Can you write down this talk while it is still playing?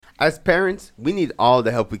as parents, we need all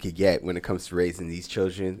the help we could get when it comes to raising these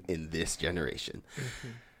children in this generation. Mm-hmm.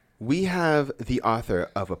 We have the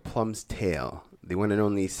author of A Plum's Tale, the one and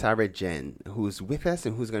only Saradjen, who's with us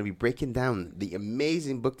and who's going to be breaking down the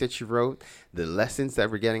amazing book that she wrote, the lessons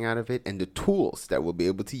that we're getting out of it, and the tools that we'll be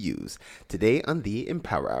able to use today on the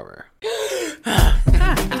Empower Hour. I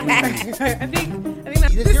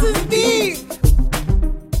think this is me.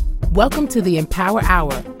 Welcome to the Empower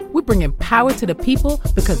Hour. We bring power to the people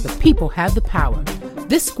because the people have the power.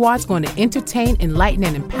 This squad's going to entertain, enlighten,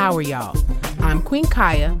 and empower y'all. I'm Queen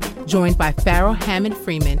Kaya, joined by Pharaoh Hammond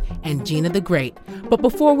Freeman and Gina the Great. But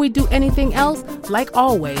before we do anything else, like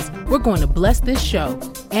always, we're going to bless this show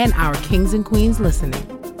and our kings and queens listening.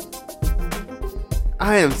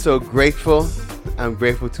 I am so grateful. I'm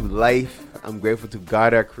grateful to life. I'm grateful to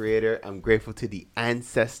God, our creator. I'm grateful to the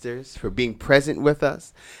ancestors for being present with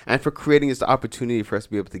us and for creating this opportunity for us to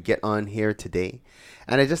be able to get on here today.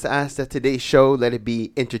 And I just ask that today's show, let it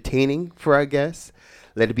be entertaining for our guests.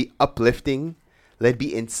 Let it be uplifting. Let it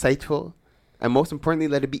be insightful. And most importantly,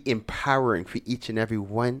 let it be empowering for each and every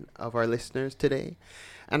one of our listeners today.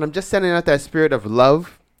 And I'm just sending out that spirit of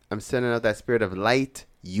love. I'm sending out that spirit of light,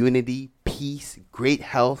 unity, peace, great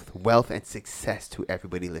health, wealth, and success to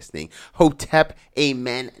everybody listening. Hotep,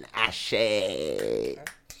 amen, and ashe.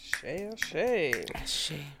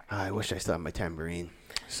 Ashe. I wish I still had my tambourine.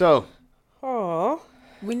 So. Oh.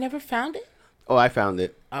 We never found it? Oh, I found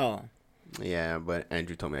it. Oh. Yeah, but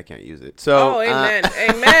Andrew told me I can't use it. So, amen.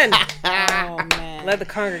 Amen. Oh, man. Let the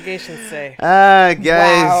congregation say. Guys.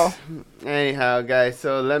 Wow. Anyhow, guys.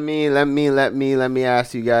 So let me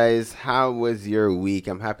ask you guys, how was your week?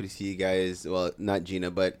 I'm happy to see you guys. Well, not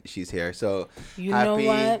Gina, but she's here. So you happy, know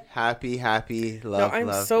what? Happy, love, I'm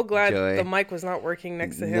love, so glad joy. the mic was not working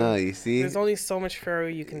next to him. No, you see? There's only so much Pharaoh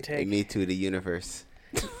you can take. Me too, the universe.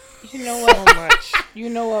 You know what? So much. You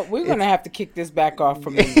know what? We're going to have to kick this back off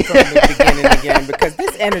from the beginning again because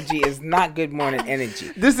this energy is not good morning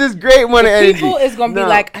energy. This is great morning energy. People is going to be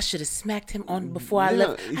like, I should have smacked him on before I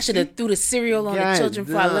left. I should have threw the cereal on the children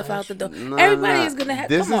before I left out the door. Everybody is going to have,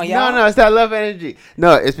 come on, y'all. No, it's that love energy.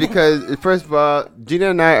 No, it's because, first of all,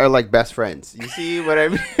 Gina and I are like best friends. You see what I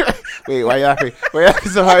mean? Wait, why are you laughing? Why are you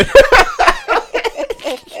laughing so hard?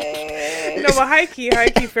 No, but high key,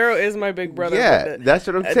 Pharaoh is my big brother. Yeah, that's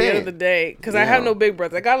what I'm saying. At the end of the day, because I have no big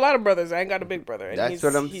brother. I got a lot of brothers. I ain't got a big brother. And that's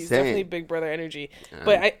what I'm saying. He's definitely big brother energy.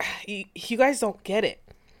 But you guys don't get it.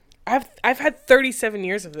 I've had 37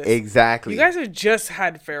 years of this. Exactly. You guys have just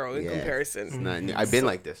had Pharaoh in comparison. I've been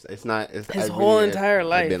like this. It's not. It's his whole entire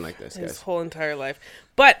life. I've been like this, guys. His whole entire life.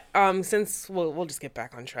 But since we'll just get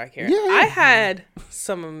back on track here. Yeah. I had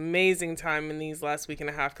some amazing time in these last week and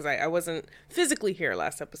a half because I wasn't physically here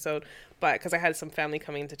last episode, but because I had some family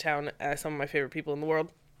coming into town, some of my favorite people in the world,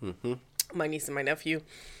 my niece and my nephew.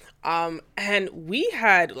 And we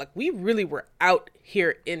really were out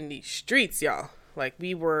here in the streets, y'all. Like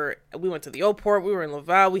we went to the old port, we were in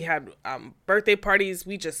Laval, we had birthday parties,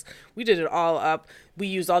 we did it all up. We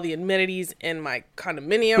used all the amenities in my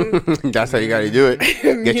condominium. That's how you gotta do it.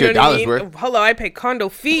 Get your dollars worth. Hello, I pay condo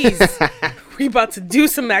fees. We about to do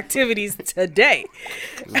some activities today.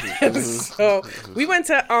 So we went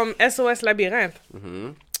to SOS Labyrinthe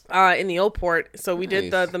in the old port. So we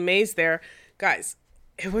did the maze there. Guys,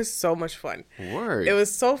 it was so much fun. Word. It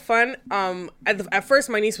was so fun. At first,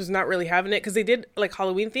 my niece was not really having it because they did like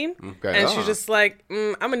Halloween theme. Okay. And she's just like,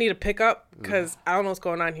 I'm going to need a pickup because I don't know what's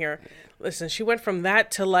going on here. Listen, she went from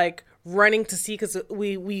that to like running to see because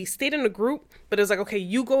we stayed in a group, but it was like, okay,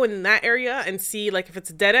 you go in that area and see like if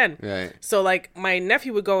it's a dead end. Right. So like my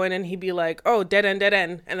nephew would go in and he'd be like, oh, dead end.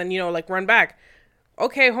 And then, like run back.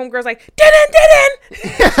 Okay, homegirl's like, dead end.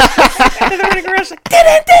 And then the girl's like,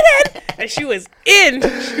 dead end. And she was in.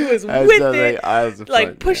 She was with it.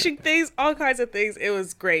 Like pushing things, all kinds of things. It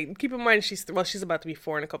was great. Keep in mind, she's about to be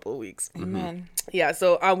 4 in a couple of weeks. Amen. Yeah,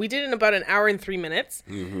 so we did it in about an hour and 3 minutes.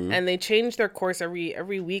 And they changed their course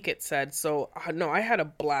every week, it said. So, no, I had a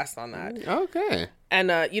blast on that. Okay.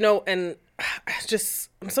 And,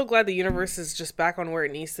 I'm so glad the universe is just back on where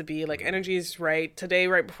it needs to be. Like, energy is right. Today,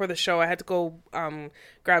 right before the show, I had to go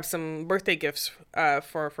grab some birthday gifts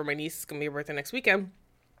for my niece. It's going to be her birthday next weekend.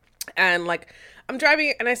 And, like, I'm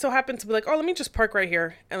driving, and I so happen to be like, oh, let me just park right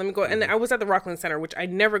here, and let me go. And I was at the Rockland Center, which I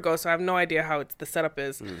never go, so I have no idea how the setup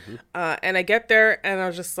is. And I get there, and I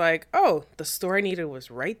was just like, oh, the store I needed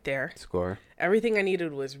was right there. Score. Everything I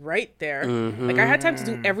needed was right there. Like, I had time to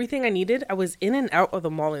do everything I needed. I was in and out of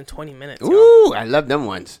the mall in 20 minutes. Ooh, I love them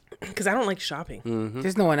ones. because I don't like shopping.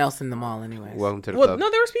 There's no one else in the mall anyways. Welcome to the Well, club. no,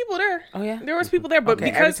 there was people there. Oh yeah, There was people there, but okay,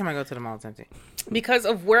 every because time I go to the mall, it's empty. because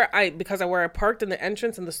of where I parked in the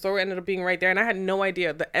entrance and the store ended up being right there, and I had no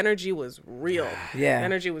idea. The energy was real. Yeah. The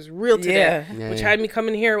energy was real today, Yeah. which had me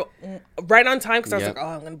coming here right on time because I was Yep. like, oh,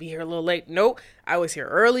 I'm gonna be here a little late. Nope, I was here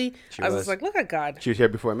early. I was was. just like, look at God. She was here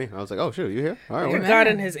before me. I was like, oh, shoot, you here? All right. Look well. at God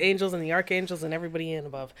and his angels and the archangels and everybody in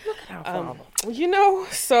above. Look at how far. You know,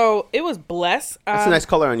 so it was blessed. That's a nice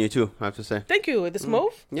color on you, too, I have to say. Thank you. This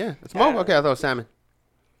mauve? Yeah. It's mauve? Okay, I thought it was salmon.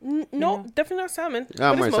 No, definitely not salmon. I'm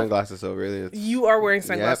but it's wearing mauve. sunglasses, so really. It's, You are wearing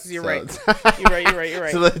sunglasses. Yep, You're so right. You're right.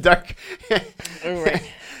 It's a little dark. All right.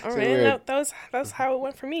 All So right. weird. That was how it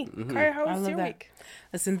went for me. Kaya, how I was love your that. week?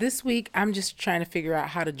 Listen, this week I'm just trying to figure out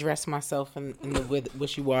how to dress myself in the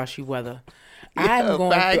wishy-washy weather.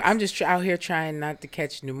 I'm just out here trying not to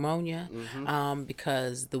catch pneumonia,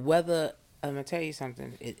 because the weather. I'm gonna tell you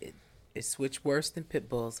something. It switched worse than pit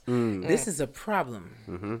bulls. This is a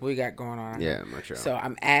problem we got going on. Yeah, I'm not sure. So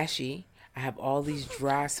I'm ashy. I have all these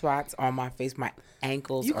dry spots on my face. My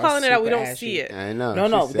ankles. You are calling it out? We super don't ashy. see it. I know.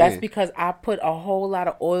 No, she's that's saying. because I put a whole lot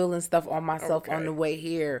of oil and stuff on myself on the way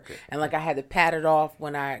here. And like I had to pat it off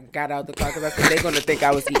when I got out the car because I said they're going to think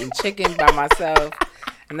I was eating chicken by myself.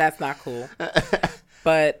 And that's not cool.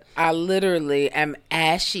 But I literally am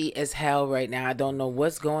ashy as hell right now. I don't know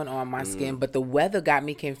what's going on my skin. But the weather got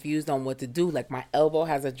me confused on what to do. Like my elbow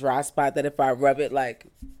has a dry spot that if I rub it, like,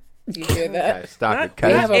 you hear that? Okay, stop it. Not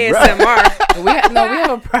Cut have it. a- ASMR. we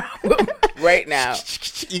have a problem right now.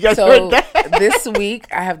 You guys So heard that? this week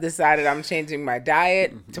I have decided I'm changing my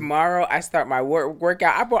diet. Tomorrow I start my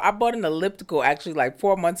workout. I bought an elliptical actually like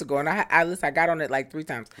 4 months ago, and I got on it like 3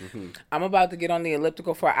 times. I'm about to get on the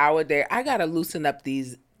elliptical for an hour a day. I gotta loosen up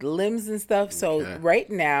these limbs and stuff. So right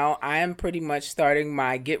now I am pretty much starting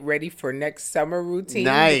my get ready for next summer routine.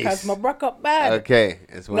 Nice. Because my broke up bad. Okay.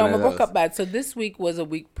 It's one No, of my those. broke up bad. So this week was a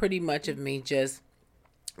week pretty much of me just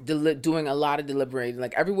doing a lot of deliberating.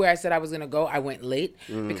 Like everywhere I said I was going to go, I went late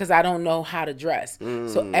because I don't know how to dress.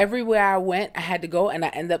 So everywhere I went, I had to go, and I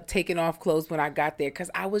ended up taking off clothes when I got there because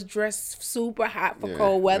I was dressed super hot for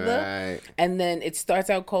cold weather. Right. And then it starts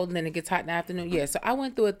out cold and then it gets hot in the afternoon. Yeah, so I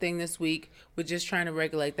went through a thing this week with just trying to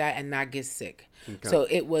regulate that and not get sick. Okay. So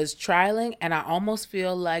it was trialing, and I almost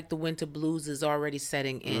feel like the winter blues is already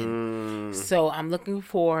setting in. So I'm looking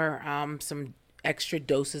for some extra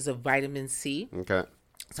doses of vitamin C. Okay.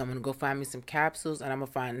 So I'm going to go find me some capsules, and I'm going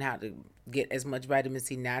to find how to get as much vitamin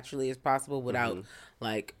C naturally as possible without,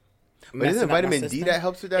 like, But isn't messing up my vitamin D system. that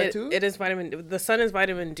helps with that too? It is vitamin. The sun is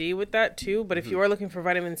vitamin D with that too. But if you are looking for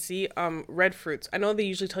vitamin C, red fruits. I know they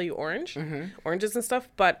usually tell you oranges and stuff,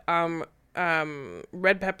 but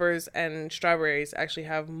red peppers and strawberries actually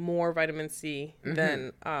have more vitamin C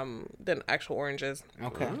than actual oranges.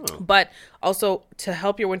 Okay. Oh. But also to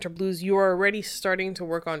help your winter blues, you are already starting to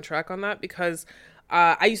work on track on that because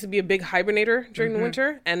I used to be a big hibernator during the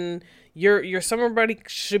winter, and your summer body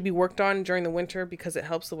should be worked on during the winter because it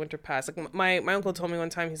helps the winter pass. Like my uncle told me one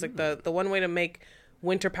time, he's like the one way to make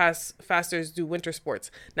winter pass faster is do winter sports.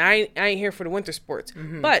 Now I ain't here for the winter sports,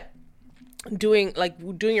 but doing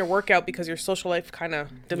your workout because your social life kind of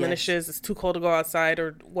diminishes. It's too cold to go outside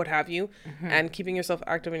or what have you, and keeping yourself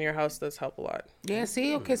active in your house does help a lot. Yeah,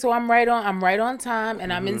 see, okay, so I'm right on time,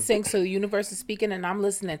 and I'm in sync, so the universe is speaking, and I'm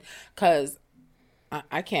listening, because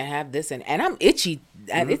I can't have this, and I'm itchy,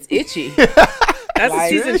 and it's itchy. That's a Like-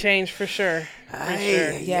 season change for sure.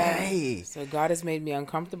 Yeah. So God has made me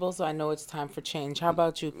uncomfortable, so I know it's time for change. How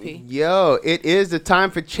about you, P? Yo, it is the time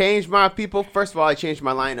for change, my people. First of all, I changed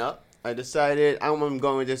my lineup. I decided I'm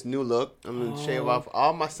going with this new look. I'm gonna shave off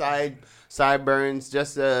all my sideburns,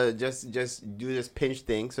 just do this pinch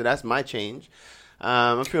thing. So that's my change.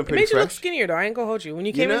 I'm feeling It pretty made you look fresh. skinnier, though. I ain't gonna hold you. When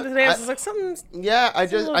you came know, in today, I I- was like, something's... Yeah,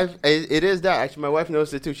 little- it is that. Actually, my wife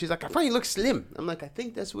noticed it too. She's like, I find you look slim. I'm like, I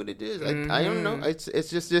think that's what it is. I don't know. It's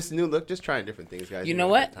just this new look. Just trying different things, guys. You know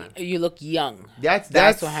what? You look young. That's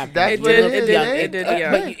what happened. That's It what did, it it is. did, eh? it did,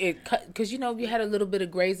 yeah. But it cut, because, you know, you had a little bit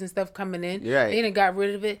of grays and stuff coming in. Right. They done got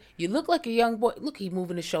rid of it. You look like a young boy. Look, he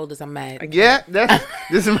moving his shoulders. I'm mad. Yeah,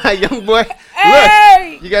 this is my young boy.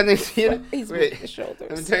 Hey! Look, you guys didn't see it? He's Wait, moving his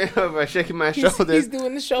shoulders. I'm telling you about shaking my He's shoulders.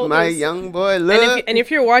 doing the shoulders. My young boy, look. And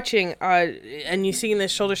if you're watching and you seeing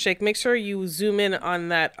this shoulder shake, make sure you zoom in on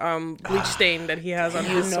that bleach stain that he has on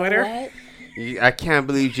You his know sweater. what? I can't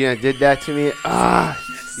believe Jen did that to me.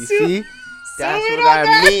 You see? That's Sue what me on I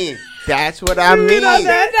that. mean. That's what I mean.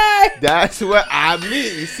 That's what I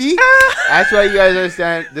mean. You see? That's why you guys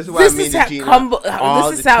understand. This is what This I mean is to how Gina. all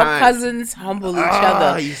this is the how time. cousins humble each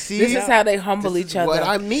other. You see? This is how they humble This each is other. what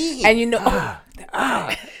I mean. And you know,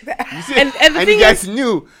 You see? And the you thing guys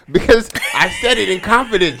knew because I said it in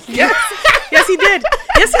confidence. Yes, he did.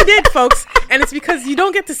 Yes, he did, folks. And it's because you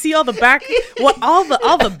don't get to see all the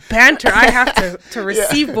all the banter I have to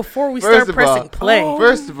receive before we start pressing play.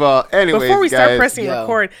 First of all, anyways, before we start guys, pressing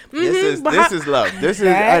record. This is love. This is,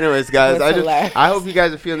 anyways, guys. I hope you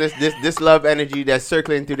guys are feeling this love energy that's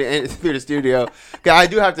circling through the studio. I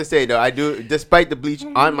do have to say though, despite the bleach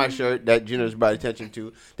on my shirt that Gino's brought attention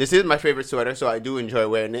to, this is my favorite sweater, so I do enjoy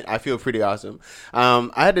wearing it. I feel pretty awesome.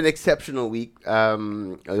 I had an exceptional week. I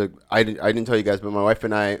didn't tell you guys, but my wife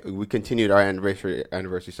and I, we continued our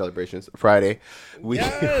anniversary celebrations Friday.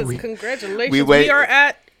 Congratulations. We are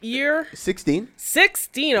at year 16.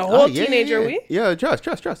 16, a whole teenager. Yeah,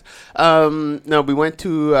 trust. No, we went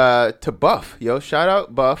to Buff. Yo, shout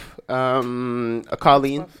out Buff.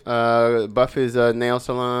 Colleen. Buff is a nail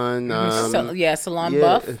salon. Salon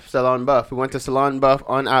Buff. Salon Buff. We went to Salon Buff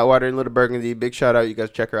on Atwater in Little Burgundy. Big shout out. You guys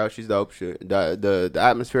check her out. She's dope. The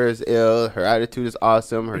atmosphere is ill. Her attitude is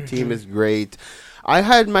awesome. Her team is great. I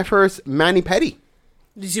had my first mani-pedi.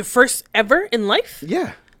 This is your first ever in life?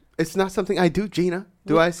 Yeah. It's not something I do, Gina.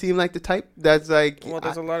 Do I seem like the type that's like... Well,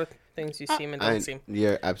 there's a lot of things you seem and don't seem.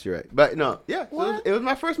 You're absolutely right. But no, yeah. So it was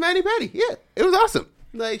my first mani-pedi. Yeah. It was awesome.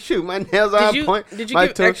 Like, shoot, my nails are on point. Did you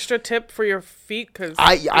give extra tip for your feet? Cause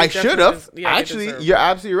I should have. Actually, you're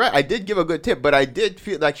absolutely right. I did give a good tip, but I did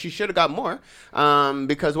feel like she should have got more.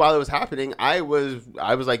 Because while it was happening, I was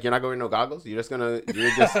like, you're not going to no goggles. You're just gonna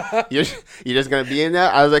be in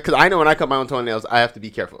there. I was like, because I know when I cut my own toenails, I have to be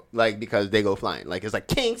careful, like because they go flying. Like it's like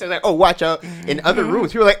kinks. I was like, oh, watch out. In other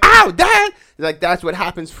rooms, people are like, ow, Dad. Like that's what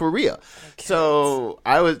happens for real. So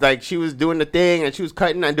I was like, she was doing the thing and she was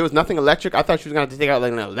cutting, and there was nothing electric. I thought she was gonna have to take out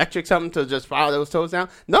like an electric something to just file those toes down.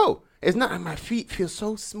 No, it's not. My feet feel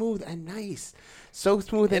so smooth and nice. So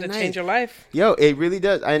smooth and nice. It'll change your life. Yo, it really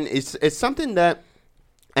does. And it's something that,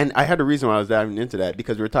 and I had a reason why I was diving into that,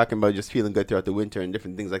 because we were talking about just feeling good throughout the winter and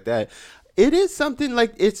different things like that. It is something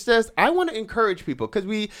like, it's just, I want to encourage people, because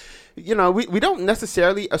we don't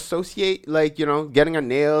necessarily associate like, getting our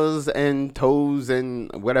nails and toes and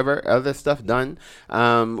whatever other stuff done.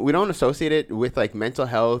 We don't associate it with like mental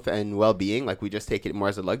health and well-being. Like we just take it more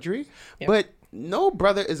as a luxury. Yep. But no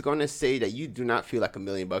brother is going to say that you do not feel like $1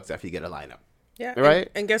 million after you get a lineup. Yeah. Right.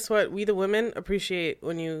 And guess what? We the women appreciate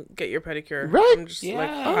when you get your pedicure. Right. I'm just like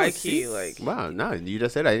high key. Like, wow. No, you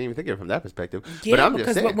just said I didn't even think of it from that perspective. Yeah, but I'm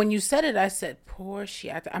because just saying. when you said it, I said, poor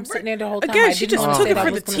shit. I'm sitting there the whole time. Again, she just took it for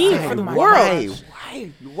the team, for the world.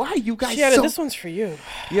 Why you guys? Shiata, this one's for you.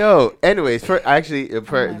 Yo. Anyways, no,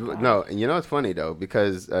 and it's funny though,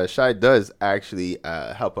 because Shy does actually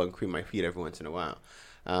help uncream my feet every once in a while.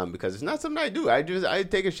 Because it's not something I do. I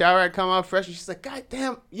take a shower, I come out fresh, and she's like, God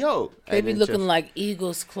damn, yo. They be looking like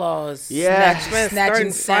eagle's claws. Yeah.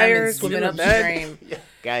 Snatching salmon, swimming upstream. Yeah.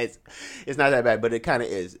 Guys, it's not that bad, but it kind of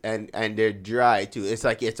is. And they're dry, too. It's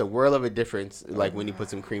like, it's a world of a difference, like, when you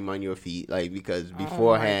put some cream on your feet. Like, because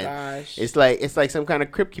beforehand, it's like some kind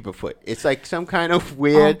of Crypt Keeper foot. It's like some kind of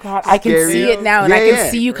weird, I can see it now. And I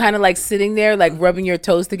can see you kind of, like, sitting there, like, rubbing your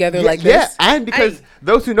toes together like this. Yeah, and because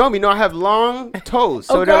those who know me know I have long toes.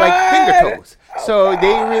 So they're like finger toes. So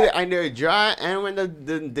they really, and they're dry, and when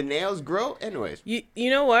the nails grow, anyways.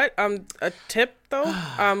 You know what? A tip,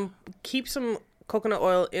 though, keep some coconut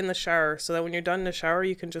oil in the shower so that when you're done in the shower,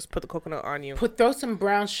 you can just put the coconut on you. Throw some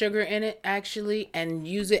brown sugar in it, actually, and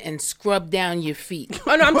use it and scrub down your feet.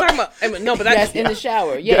 Oh, no, I'm talking about, no, but that's in the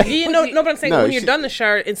shower. Yeah. But I'm saying when you're done in the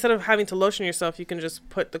shower, instead of having to lotion yourself, you can just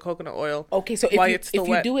put the coconut oil. Okay, so if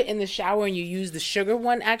you do it in the shower and you use the sugar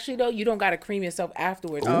one, actually, though, you don't got to cream yourself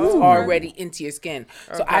afterwards. It's already into your skin.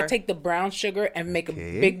 Okay. So I take the brown sugar and make a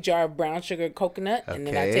big jar of brown sugar coconut, and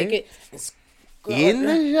then I take it and in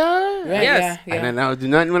the shower? Right, yes. Yeah. And then I'll do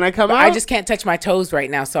nothing when I come out? I just can't touch my toes right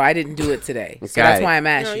now, so I didn't do it today. So that's why I'm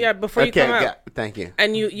asking. No, before you come out. Thank you.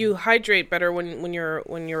 And you hydrate better when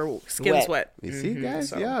your skin's wet. You see, guys?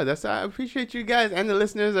 So. Yeah, I appreciate you guys, and the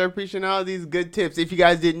listeners are appreciating all these good tips, if you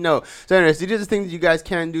guys didn't know. So anyways, these are the things that you guys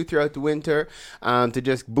can do throughout the winter to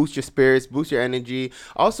just boost your spirits, boost your energy.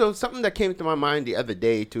 Also, something that came to my mind the other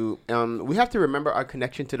day, too, we have to remember our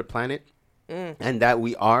connection to the planet. And that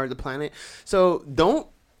we are the planet. So don't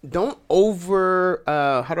over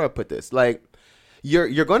how do I put this? Like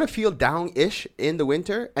you're going to feel down-ish in the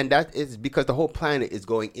winter, and that is because the whole planet is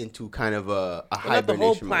going into kind of a hibernation. Not the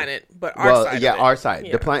whole planet, but our side. Yeah, our side.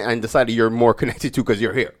 Yeah. The planet and the side that you're more connected to because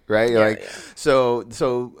you're here, right? So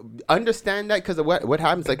understand that, because what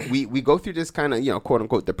happens, like we go through this kind of quote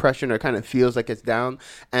unquote depression, or kind of feels like it's down,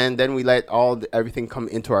 and then we let everything come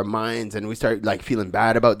into our minds, and we start like feeling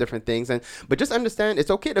bad about different things. But just understand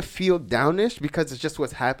it's okay to feel downish, because it's just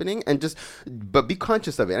what's happening, but be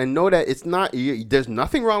conscious of it and know that it's not there's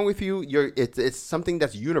nothing wrong with you. It's something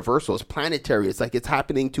that's universal. It's planetary. It's like it's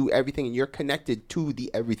happening to everything, and you're connected to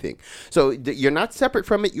the everything. So you're not separate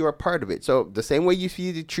from it. You're a part of it. So the same way you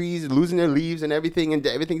see the trees losing their leaves and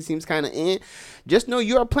everything seems kind of just know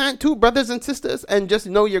you're a plant too, brothers and sisters, and just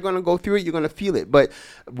know you're going to go through it. You're going to feel it. But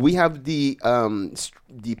we have the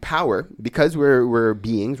power, because we're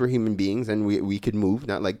beings, we're human beings, and we could move,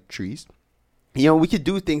 not like trees. We could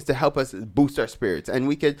do things to help us boost our spirits, and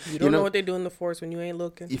we could. You don't know what they do in the forest when you ain't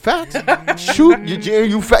looking. Facts. Shoot,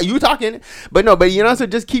 you talking, but no, so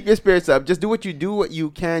just keep your spirits up. Just do what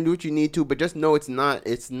you can, do what you need to, but just know it's not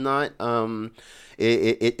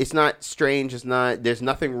strange. There's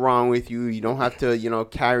nothing wrong with you. You don't have to,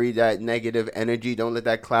 carry that negative energy. Don't let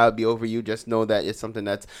that cloud be over you. Just know that it's something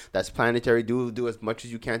that's planetary. Do as much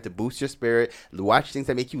as you can to boost your spirit. Watch things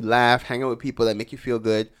that make you laugh. Hang out with people that make you feel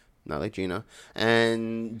good. Not like Gina.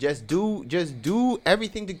 And just do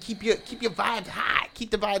everything to keep your vibes high.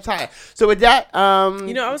 Keep the vibes high. So with that, I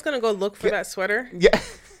was gonna go look for that sweater. Yeah.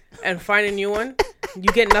 And find a new one.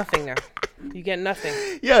 You get nothing now. You get nothing.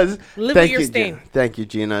 Yes. Live with your stain. Gina. Thank you,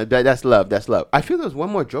 Gina. That's love. That's love. I feel there's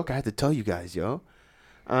one more joke I had to tell you guys, yo.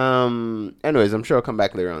 Anyways, I'm sure I'll come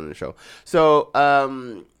back later on in the show. So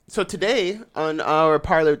today on our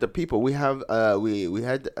Parlor with the People, we have we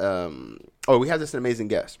had this amazing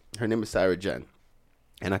guest. Her name is Saradjen,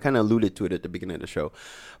 and I kind of alluded to it at the beginning of the show,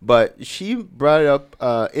 but she brought it up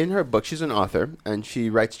in her book. She's an author, and she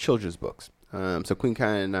writes children's books. So Queen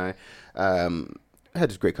Kaya and I had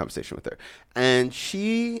this great conversation with her, and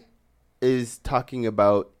she is talking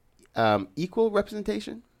about equal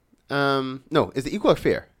representation. No, is it equal or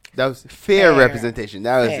fair? That was fair representation.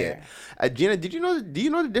 That was fair. It. Gina, do you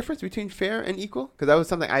know the difference between fair and equal? Because that was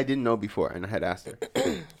something I didn't know before, and I had asked her.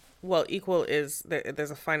 Well, equal is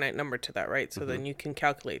there's a finite number to that, right? So then you can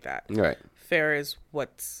calculate that. Right. Fair is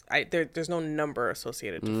there's no number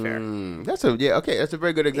associated to fair. That's a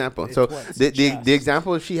very good example. So the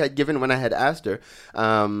example she had given when I had asked her,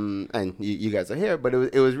 and you guys are here, but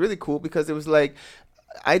it was really cool because it was like,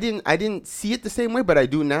 I didn't see it the same way, but I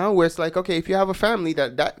do now, where it's like, okay, if you have a family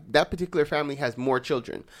that particular family has more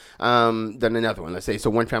children than another one, let's say,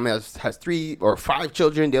 so one family has 3 or 5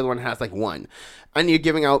 children, the other one has like 1, and you're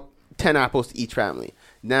giving out 10 apples to each family.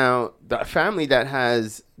 Now, the family that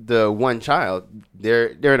has the 1 child, they're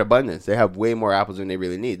in abundance. They have way more apples than they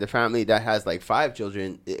really need. The family that has like 5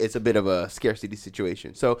 children, it's a bit of a scarcity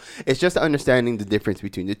situation. So it's just understanding the difference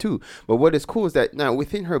between the two. But what is cool is that now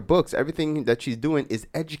within her books, everything that she's doing is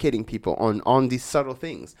educating people on these subtle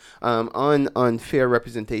things, on fair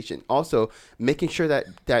representation. Also making sure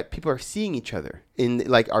that people are seeing each other, in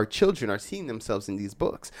like our children are seeing themselves in these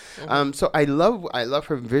books. So I love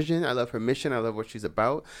her vision. I love her mission. I love what she's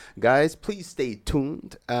about. Guys, please stay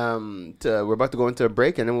tuned. We're about to go into a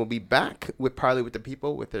break, and then we'll be back with Parley with the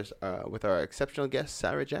People with our exceptional guest,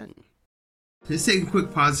 Saradjen. Let's take a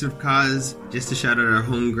quick positive cause just to shout out our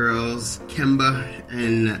homegirls, Kemba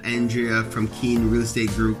and Andrea from Keen Real Estate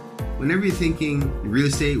Group. Whenever you're thinking real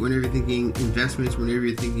estate, whenever you're thinking investments, whenever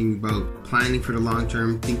you're thinking about planning for the long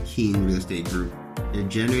term, think Keen Real Estate Group. They're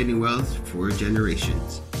generating wealth for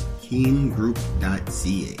generations.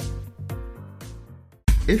 KeenGroup.ca.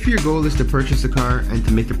 If your goal is to purchase a car and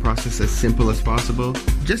to make the process as simple as possible,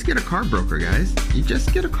 just get a car broker, guys. You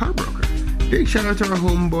just get a car broker. Big shout out to our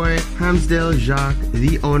homeboy, Hamsdale Jacques,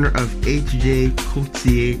 the owner of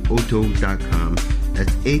HJCourtierAuto.com.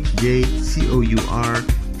 That's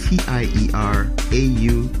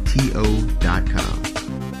HJCourtierAuto.com.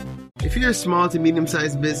 If you're a small to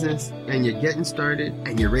medium-sized business and you're getting started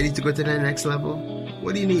and you're ready to go to that next level,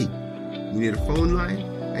 what do you need? You need a phone line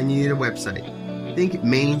and you need a website. Think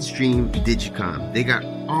Mainstream Digicom. They got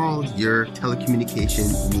all your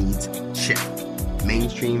telecommunication needs checked.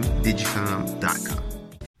 MainstreamDigicom.com.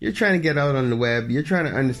 You're trying to get out on the web. You're trying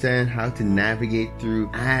to understand how to navigate through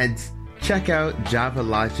ads. Check out Java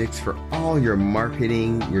Logics for all your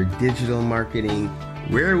marketing, your digital marketing.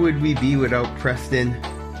 Where would we be without Preston?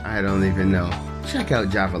 I don't even know. Check out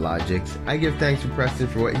Java Logics. I give thanks to Preston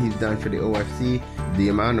for what he's done for the OFC. The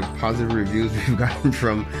amount of positive reviews we've gotten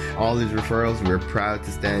from all his referrals, we're proud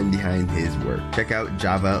to stand behind his work. Check out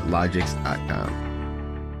javalogics.com.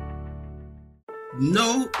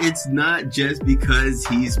 No, it's not just because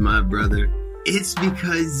he's my brother. It's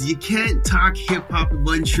because you can't talk hip-hop in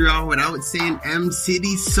Montreal without saying M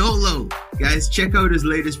City Solo. Guys, check out his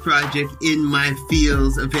latest project, In My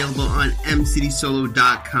Fields, available on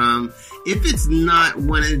mcitysolo.com. If it's not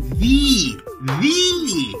one of the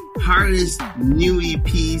hardest new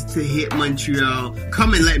EPs to hit Montreal,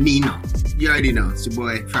 come and let me know. You already know. It's your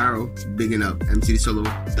boy, Pharaoh, bigging up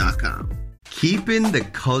mcitysolo.com. Keeping the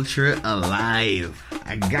culture alive.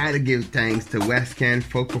 I gotta give thanks to West Can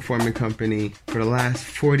Folk Performing Company. For the last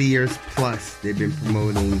 40 years plus, they've been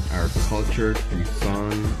promoting our culture through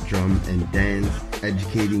song, drum, and dance,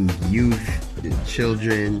 educating youth, the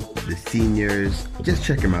children, the seniors. Just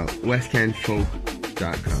check them out,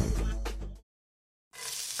 westcanfolk.com.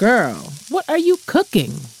 Girl, what are you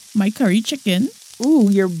cooking? My curry chicken. Ooh,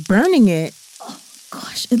 you're burning it. Oh,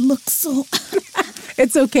 gosh, it looks so...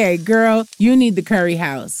 It's okay, girl. You need the Curry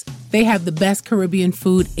House. They have the best Caribbean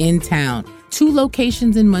food in town. 2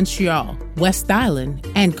 locations in Montreal, West Island,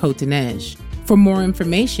 and Côte-de-Neige. For more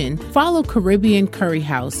information, follow Caribbean Curry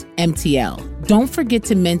House, MTL. Don't forget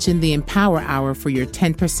to mention the Empower Hour for your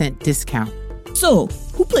 10% discount. So,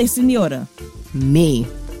 who placed in the order? Me.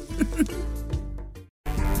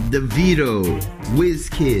 DeVito,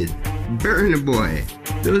 WizKid, Burna Boy.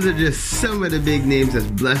 Those are just some of the big names that's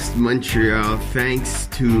blessed Montreal thanks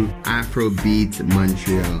to Afrobeats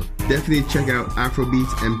Montreal. Definitely check out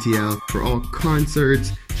Afrobeats MTL for all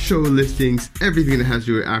concerts, show listings, everything that has to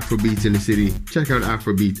do with Afrobeats in the city. Check out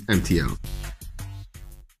Afrobeats MTL.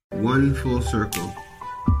 One full circle.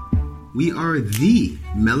 We are the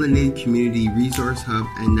Melanated Community Resource Hub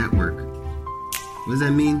and Network. What does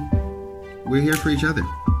that mean? We're here for each other.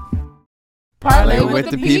 Parlay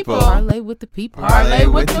with the people. Parlay with the people. Parlay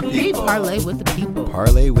with the people. Parlay with the people.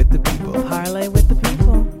 Parlay with the people. Parlay with the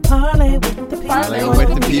people. Parlay with the people. Parlay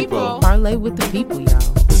with the people. Parlay with the people, y'all.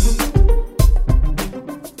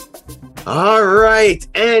 All right,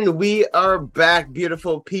 and we are back,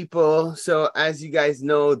 beautiful people. So as you guys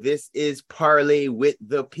know, this is Parlay with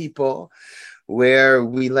the People, where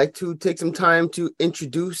we like to take some time to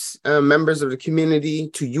introduce members of the community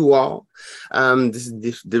to you all. We're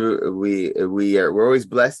always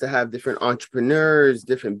blessed to have different entrepreneurs,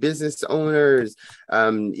 different business owners,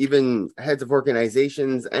 even heads of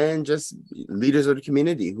organizations, and just leaders of the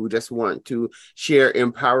community who just want to share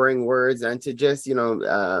empowering words and to just,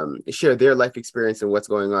 share their life experience and what's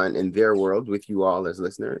going on in their world with you all as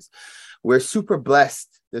listeners. We're super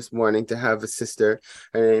blessed this morning to have a sister.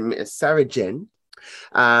 Her name is Saradjen.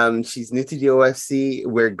 She's new to the OFC.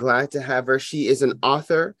 We're glad to have her. She is an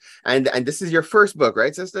author, and this is your first book,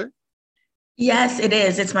 right, sister? Yes, it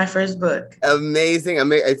is. It's my first book. Amazing.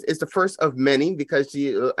 It's the first of many because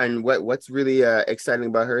what's really exciting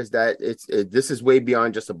about her is that this is way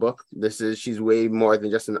beyond just a book. She's way more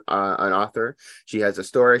than just an author. She has a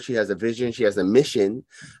story, she has a vision, she has a mission,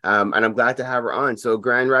 and I'm glad to have her on. So,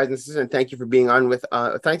 Grand Rising sister, and thanks for being on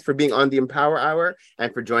the Empower Hour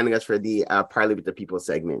and for joining us for the Parlay with the People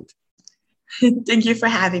segment. Thank you for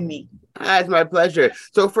having me. It's my pleasure.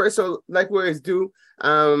 So like we always do,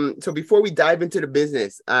 so before we dive into the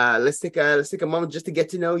business, let's take a moment just to get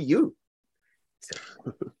to know you.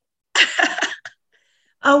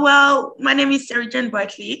 Oh, well, my name is Saradjen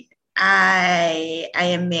Bartley. I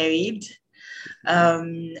am married.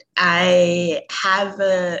 I have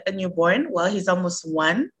a newborn. Well, he's almost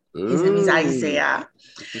 1. His name is Isaiah.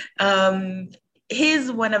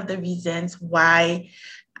 He's one of the reasons why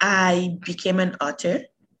I became an author.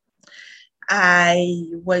 I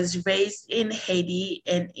was raised in Haiti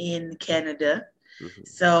and in Canada. Mm-hmm.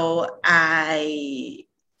 So I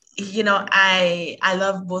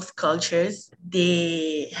love both cultures.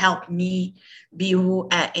 They help me be who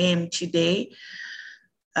I am today.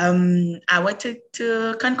 I went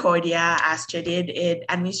to Concordia. I studied in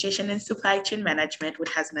administration and supply chain management,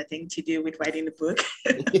 which has nothing to do with writing the book.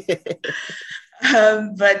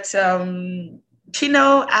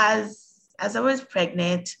 As I was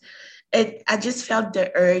pregnant, I just felt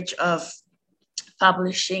the urge of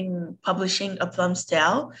publishing a Plum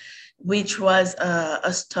Style, which was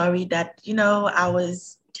a story that, I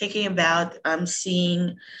was thinking about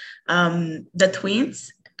seeing the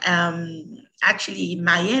twins. Actually,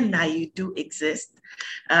 Maya and Nayu do exist.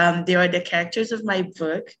 They are the characters of my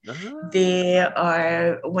book. Uh-huh. They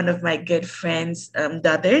are one of my good friends'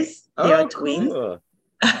 daughters. They are twins. Cool.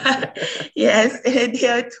 Yes, they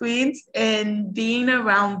are twins, and being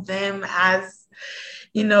around them has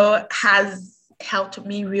helped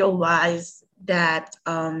me realize that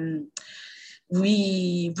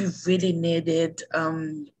we really needed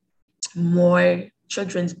more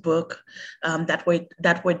children's book that were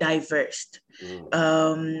diverse.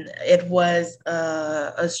 It was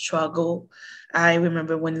a struggle. I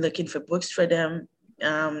remember when looking for books for them.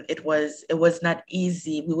 It was not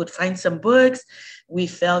easy. We would find some books. We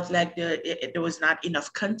felt like there was not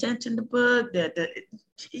enough content in the book.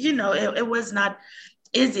 It was not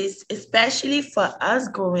easy, especially for us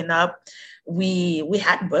growing up. We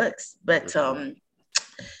had books, but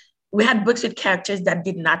we had books with characters that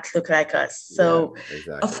did not look like us. So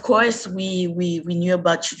exactly. of course we knew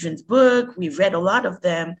about children's book. We read a lot of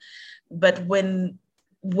them. But when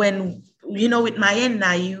with Maya and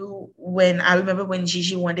Nayu, when I remember when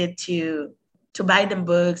Gigi wanted to buy them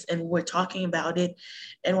books and we're talking about it,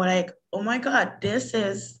 and we're like, oh my God, this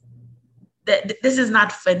is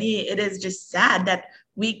not funny. It is just sad that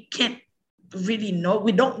we can't really know.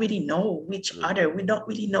 We don't really know which other. We don't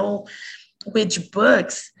really know which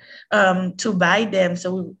books to buy them.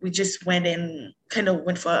 So we just went and kind of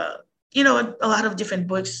went for a lot of different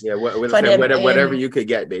books. Yeah, whatever you could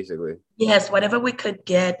get, basically. Yes, whatever we could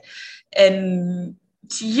get, and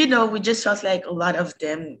we just felt like a lot of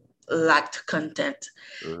them lacked content,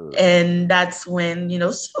 and that's when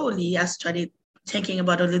slowly I started thinking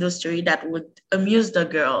about a little story that would amuse the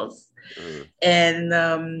girls, and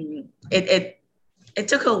it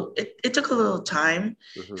took a little time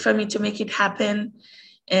for me to make it happen,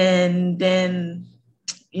 and then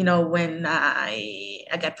when I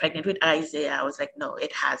got pregnant with Isaiah, I was like, no,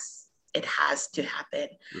 it has to happen.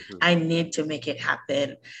 I need to make it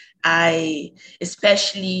happen. I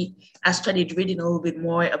started reading a little bit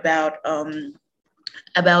more about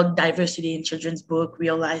diversity in children's book,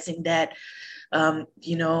 realizing that I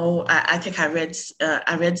think I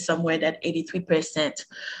read somewhere that 83%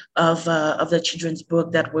 of the children's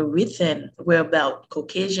book that were written were about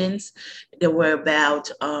Caucasians. They were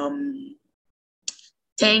about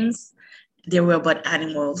things. They were about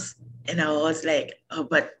animals, and I was like, oh,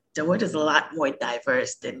 but the world is a lot more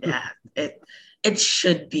diverse than that. It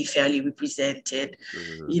should be fairly represented.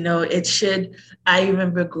 It should. I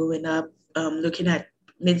remember growing up, looking at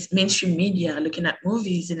mainstream media, looking at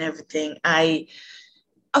movies and everything.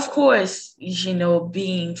 Of course,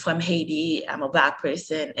 being from Haiti, I'm a Black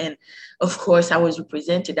person, and of course I was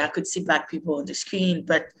represented. I could see Black people on the screen,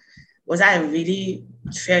 but was I really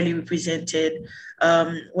fairly represented?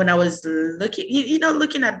 When I was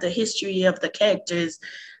looking at the history of the characters,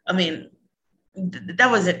 I mean, that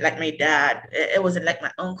wasn't like my dad. It wasn't like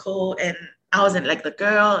my uncle, and I wasn't like the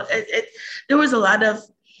girl. There was a lot of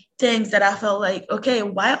things that I felt like, okay,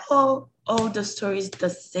 why are all the stories the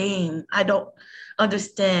same? I don't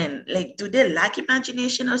understand. Like, do they lack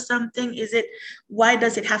imagination or something? Why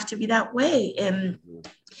does it have to be that way? And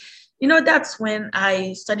that's when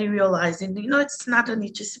I started realizing, it's not only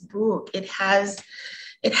just a book. It has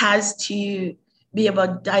to be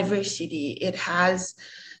about diversity. It has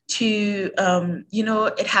to,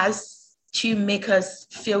 it has to make us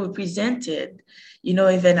feel represented,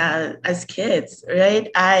 even as kids, right?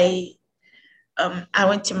 I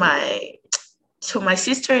went to my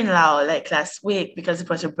sister-in-law like last week because it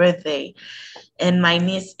was her birthday, and my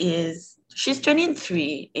niece she's turning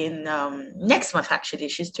 3 in next month. Actually,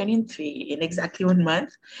 she's turning 3 in exactly 1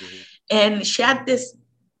 month, and she had this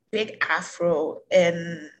big afro,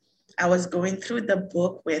 and I was going through the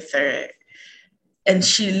book with her, and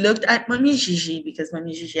she looked at Mommy Gigi because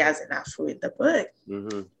Mommy Gigi has an afro in the book,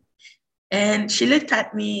 and she looked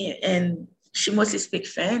at me, and she mostly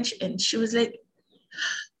speaks French, and she was like,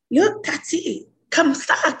 "Yo, Tati, comme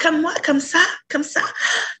ça, comme moi, comme ça,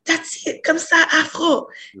 that's it, comme ça, afro."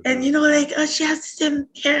 And she has the same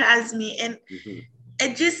hair as me, and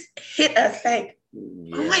it just hit us like,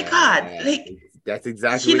 oh my God, like that's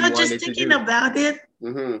exactly what you wanted just thinking to do. about it.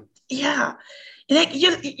 Yeah, like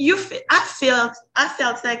I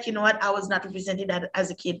felt like, I was not represented as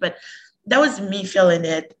a kid, but that was me feeling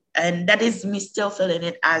it, and that is me still feeling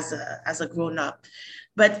it as a grown up.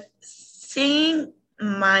 But seeing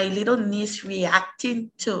my little niece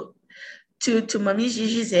reacting to Mommy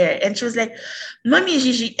Gigi's hair, and she was like, "Mommy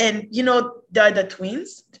Gigi," and the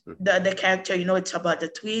twins, the character, it's about the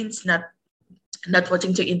twins not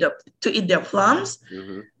wanting to eat their plums,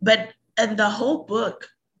 but in the whole book,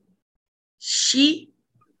 she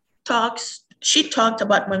talked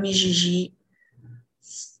about Mommy Gigi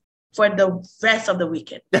for the rest of the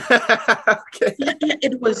weekend. Okay.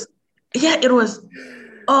 It was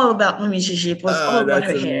all about Mommy Gigi. It was all about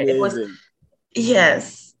her hair. It was,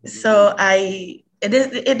 yes. So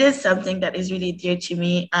it is something that is really dear to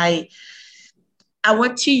me. I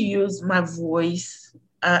want to use my voice.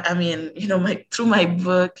 Through my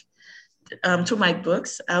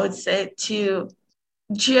books, I would say, to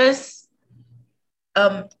just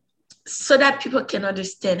so that people can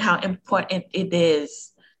understand how important it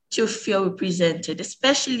is to feel represented,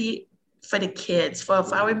 especially for the kids, for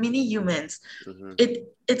our mini humans.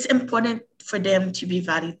 It's important for them to be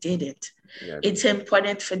validated. It's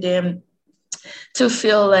important for them to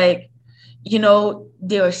feel like,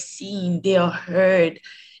 they are seen, they are heard,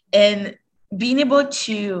 and being able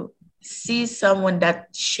to see someone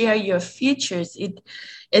that share your features,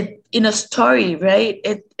 it in a story, right?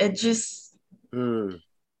 It just, Mm.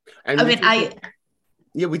 And I we mean, take it,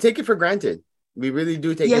 yeah, we take it for granted. We really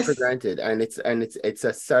do take it for yes, granted, and it's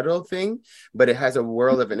a subtle thing, but it has a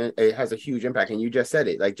world of it has a huge impact. And you just said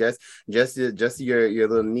it, like just your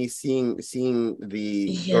little niece seeing the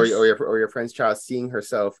yes, or your friend's child seeing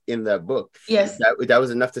herself in that book. yes, That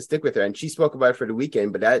was enough to stick with her, and she spoke about it for the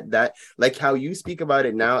weekend. But that like how you speak about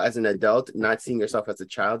it now as an adult, not seeing yourself as a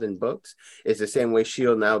child in books, is the same way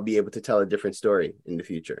she'll now be able to tell a different story in the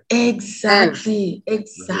future. And exactly, Mhm,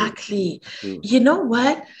 exactly. mhm, You know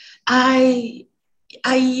what? I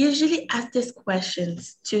I usually ask these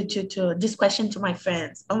questions to this question to my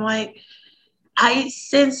friends. I'm like, I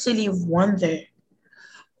sincerely wonder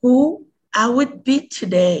who I would be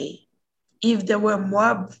today if there were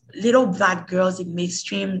more little black girls in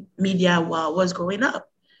mainstream media while I was growing up.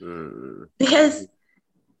 mhm, Because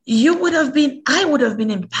I would have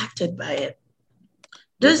been impacted by it.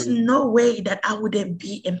 There's mhm. no way that I wouldn't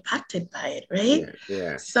be impacted by it, right? Yeah,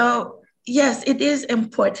 yeah. So, yes, it is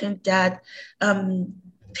important that um,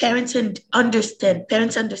 parents understand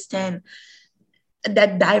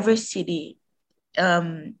that diversity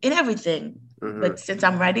in everything. Mhm. But since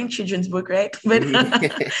I'm writing children's book, right? But Mhm.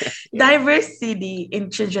 Yeah, diversity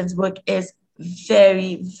in children's book is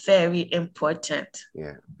very, very important.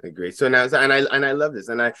 yeah, I agree. So now, and I love this,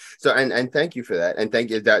 and thank you for that, and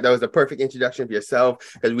thank you. That was a perfect introduction of yourself,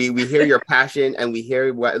 because we hear your passion, and we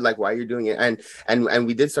hear what like why you're doing it, and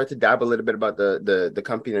we did start to dabble a little bit about the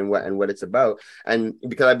company and what it's about, and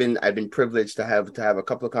because I've been privileged to have a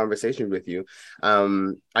couple of conversations with you.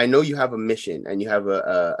 I know you have a mission and you have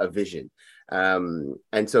a vision.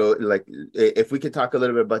 And so like if we could talk a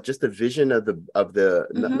little bit about just the vision of the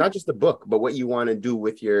Mhm. not just the book, but what you want to do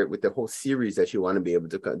with the whole series that you want to be able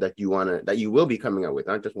to that you will be coming out with,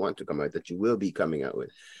 not just want to come out, that you will be coming out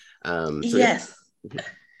with. So yeah. Yes.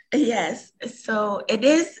 Yes, so it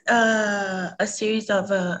is a series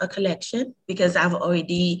of a collection because I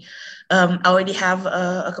already have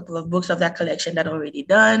a couple of books of that collection that are already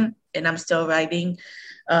done, and I'm still writing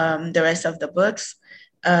the rest of the books.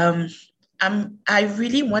 Um, I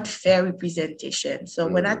really want fair representation. So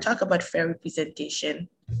when I Mm, talk about fair representation,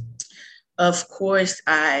 of course,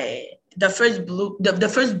 the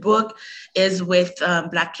first book is with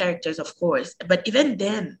black characters, of course. But even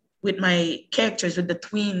then, with my characters, with the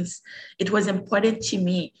twins, it was important to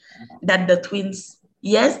me that the twins,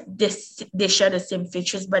 yes, they share the same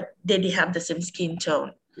features, but they didn't have the same skin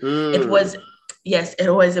tone. It mm, was, yes, it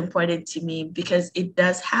was important to me because it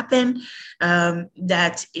does happen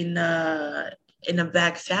that in a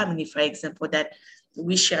black family, for example, that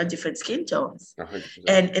we share different skin tones, 100%.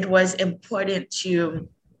 and it was important to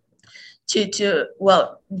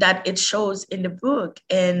well that it shows in the book.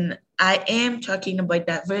 And I am talking about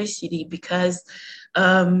diversity because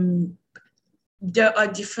um there are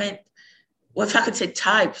different, well, if I could say,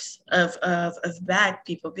 types of black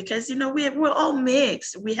people, because we're all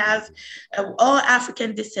mixed. We have all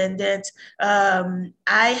African descendants.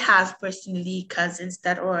 I have personally cousins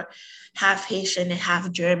that are half Haitian and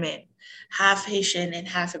half German, half Haitian and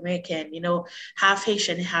half American, half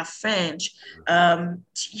Haitian and half French.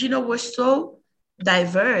 We're so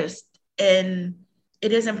diverse, and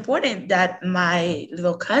it is important that my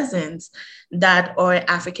little cousins that are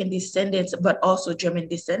African descendants, but also German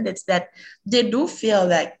descendants, that they do feel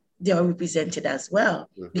like they are represented as well,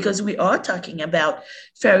 Mhm. because we are talking about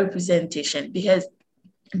fair representation, because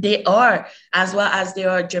they are, as well as they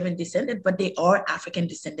are German descendant, but they are African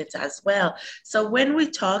descendants as well. So when we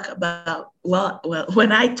talk about,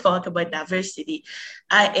 when I talk about diversity,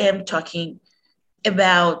 I am talking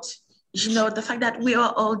about the fact that we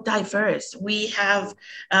are all diverse. We have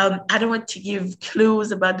I don't want to give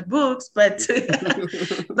clues about the books, but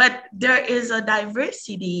but there is a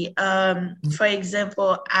diversity. For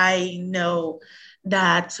example, I know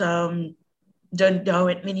that there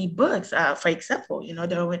aren't many books, for example,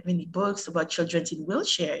 there aren't many books about children in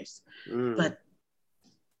wheelchairs, Mm, but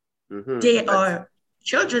mhm. they are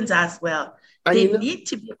children as well. And They you know, need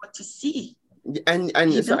to be able to see, and,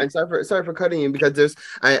 you so, know and sorry for cutting you, because there's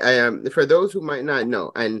I for those who might not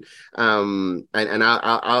know, and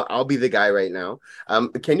I'll be the guy right now.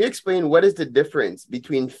 Can you explain what is the difference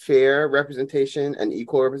between fair representation and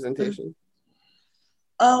equal representation?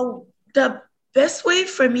 Oh, the best way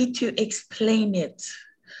for me to explain it,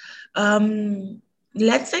 um,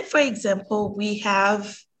 let's say, for example, we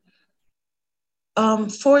have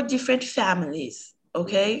four different families,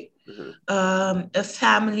 okay? Mhm. A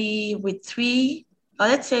family with three, or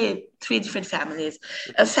let's say three different families,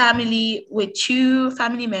 a family with two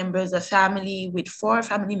family members, a family with four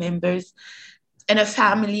family members, in a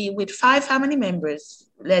family with 5 family members,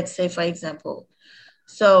 let's say, for example.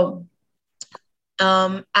 So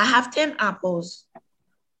I have 10 apples,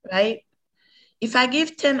 right? If I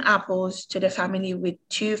give 10 apples to the family with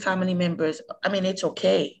 2 family members, I mean, it's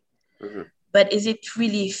okay. Mhm. But is it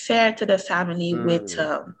really fair to the family with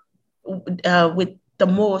the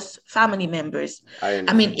most family members? I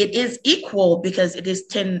I mean, understand. it is equal because it is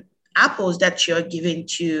 10 apples that you're giving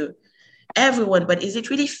to everyone, but is it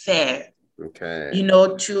really fair, Okay.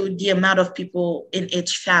 to the amount of people in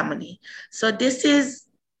each family? So this is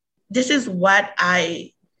what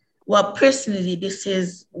personally, this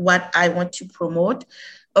is what I want to promote.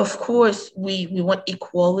 Of course, we want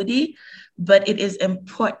equality, but it is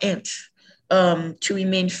important to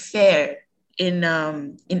remain fair in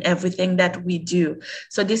everything that we do.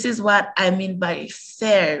 So this is what I mean by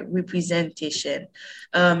fair representation.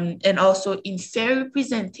 And also in fair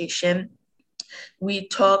representation, we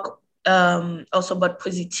talk also about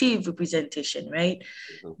positive representation, right?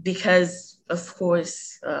 Mhm. Because of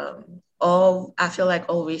course, all I feel like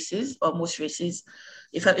all races or most races,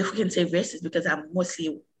 if we can say races, because I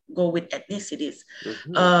mostly go with ethnicities,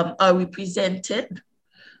 Mhm. are represented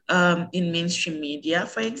in mainstream media,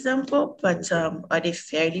 for example, but are they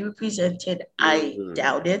fairly represented? I Mhm.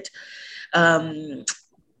 doubt it. Um,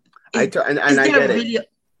 And is I there get it. really?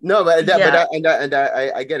 No, but Yeah.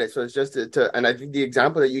 I get it. So it's just and I think the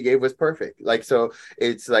example that you gave was perfect. Like, so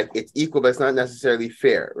it's like it's equal, but it's not necessarily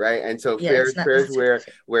fair, right? And so Yeah, it's not fair is necessarily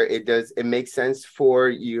fair. where it makes sense for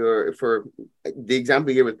the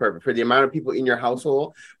example you gave was perfect for the amount of people in your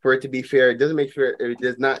household for it to be fair. It doesn't make fair. It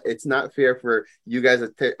does not. It's not fair for you guys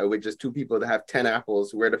with just 2 people to have 10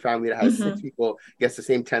 apples, where the family that has 6 people gets the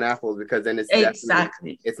same 10 apples, because then it's definitely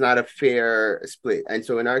Exactly. it's not a fair split. And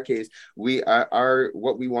so in our case, we are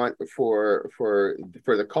what we want for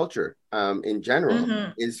the culture in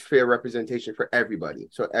general is fair representation for everybody,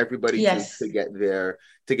 so everybody Yes. to get their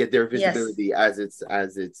Yes. visibility as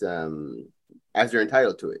they're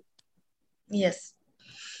entitled to it. Yes.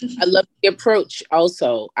 I love the approach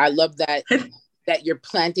also. I love that you're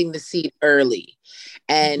planting the seed early.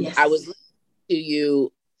 And I Yes. was listening to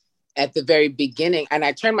you at the very beginning, and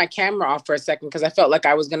I turned my camera off for a second because I felt like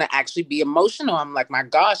I was going to actually be emotional. I'm like, my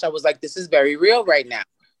gosh, I was like, this is very real right now.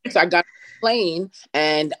 So I got on the plane,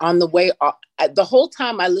 and on the way off, the whole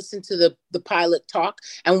time I listened to the pilot talk.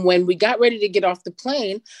 And when we got ready to get off the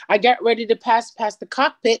plane, I got ready to pass the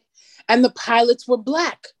cockpit, and the pilots were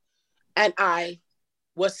Black. And I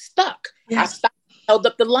was stuck. I Yes. stopped, held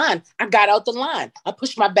up the line. I got out the line. I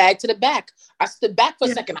pushed my bag to the back. I stood back for a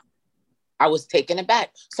Yeah. second. I was taking it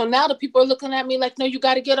back. So now the people are looking at me like, no, you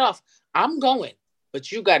got to get off. I'm going,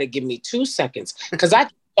 but you got to give me 2 seconds because I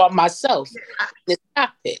thought myself in the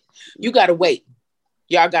cockpit. You got to wait.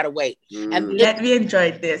 Y'all got to wait. And Let me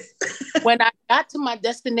enjoy this. when I got to my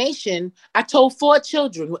destination, I told 4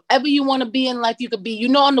 children, whatever you want to be in life, you could be. You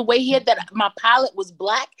know, on the way here that my pilot was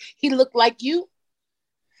Black. He looked like you.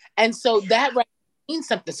 And so that means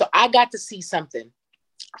something. So I got to see something.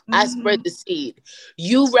 I spread the seed.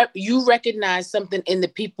 You recognize something in the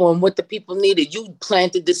people and what the people needed. You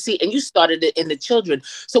planted the seed and you started it in the children.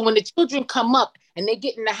 So when the children come up and they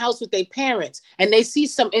get in the house with their parents and they see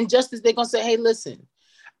some injustice, they're going to say, hey, listen,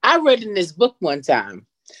 I read in this book one time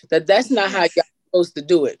that's not how y'all supposed to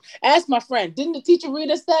do it. Ask my friend, didn't the teacher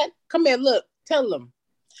read us that? Come here, look, tell them.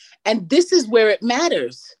 And this is where it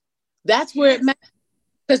matters. That's where it matters.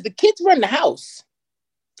 Because the kids run the house.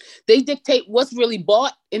 They dictate what's really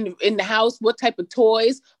bought in the house, what type of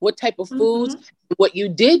toys, what type of foods. What you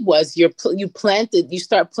did was you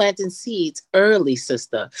start planting seeds early,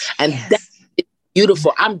 sister. And that's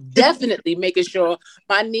beautiful. I'm definitely making sure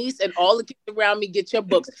my niece and all the kids around me get your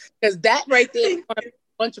books, because that right there is a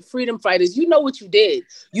bunch of freedom fighters. You know what you did.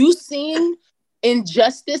 You seen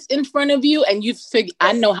injustice in front of you and you figured,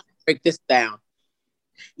 I know how to break this down.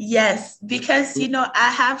 Yes, because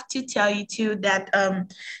I have to tell you too that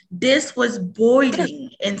this was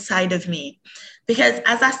boiling inside of me, because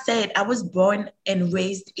as I said, I was born and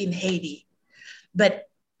raised in Haiti, but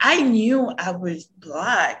I knew I was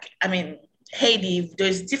Black. I mean, Haiti,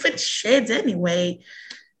 there's different shades anyway.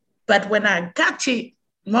 But when I got to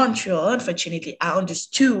Montreal, unfortunately, I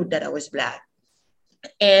understood that I was Black.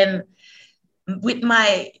 And with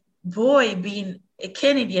my boy being a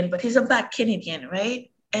Canadian, but he's a Black Canadian, right?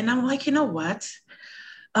 And I'm like, you know what?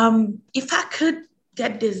 If I could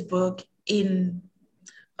get this book in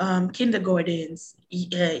kindergartens,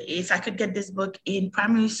 if I could get this book in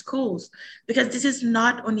primary schools, because this is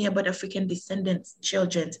not only about African descendants,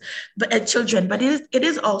 children, but it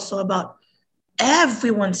is also about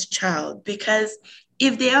everyone's child, because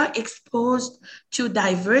if they are exposed to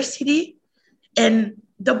diversity, And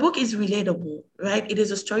the book is relatable, right? It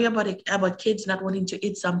is a story about kids not wanting to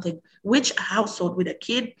eat something. Which household with a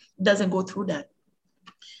kid doesn't go through that?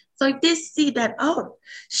 So if they see that, oh,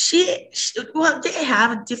 well, they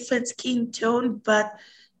have a different skin tone, but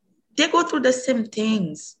they go through the same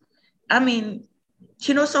things. I mean,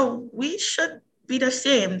 so we should be the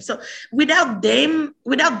same. So without them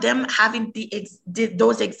having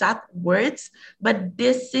those exact words, but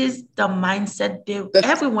this is the mindset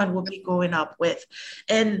everyone will be growing up with.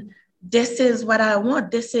 And this is what I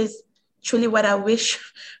want. This is truly what I wish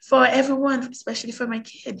for everyone, especially for my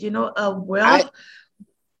kid, a world.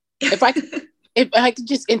 If I if I could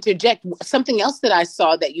just interject, something else that I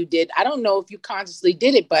saw that you did, I don't know if you consciously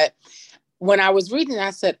did it, but when I was reading,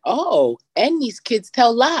 I said, oh, and these kids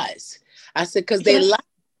tell lies. I said, because they lie.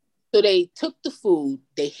 So they took the food,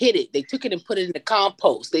 they hid it, they took it and put it in the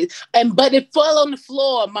compost. But it fell on the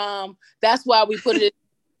floor, Mom. That's why we put it in.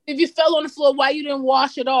 If you fell on the floor, why you didn't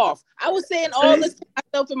wash it off? I was saying all this to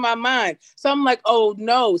myself in my mind. So I'm like, oh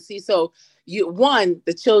no. See, so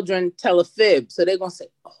the children tell a fib. So they're gonna say,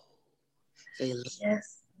 oh,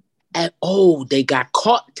 yes. And they got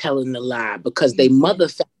caught telling the lie because their mother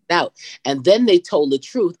found out. And then they told the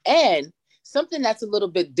truth. And something that's a little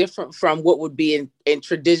bit different from what would be in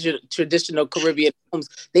traditional Caribbean homes.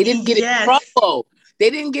 They didn't get in trouble. They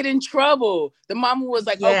didn't get in trouble. The mama was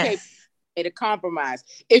like, okay, made a compromise.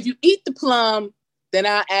 If you eat the plum, then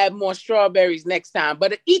I'll add more strawberries next time.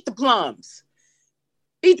 But eat the plums.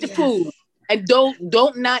 Eat the food. And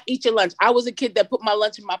don't not eat your lunch. I was a kid that put my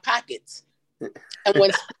lunch in my pockets. And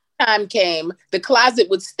when time came, the closet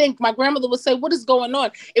would stink. My grandmother would say, what is going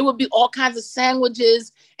on? It would be all kinds of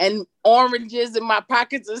sandwiches and oranges in my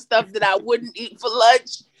pockets and stuff that I wouldn't eat for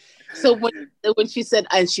lunch. So when she said,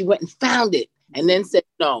 and she went and found it and then said,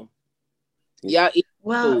 no, y'all eat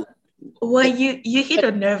food. Well, you hit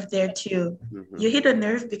a nerve there too. You hit a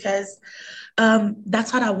nerve because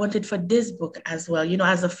that's what I wanted for this book as well.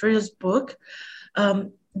 As a first book,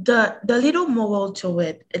 the little moral to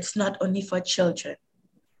it, it's not only for children.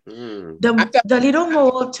 The little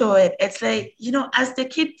moral to it, it's like, as the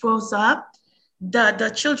kid grows up,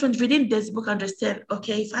 the children reading this book understand,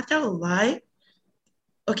 okay, if I tell a lie,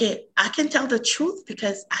 okay, I can tell the truth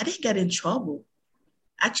because I didn't get in trouble.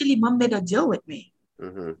 Actually, Mom made a deal with me.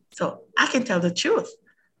 So I can tell the truth.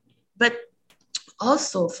 But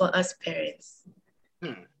also for us parents,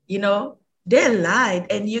 they lied,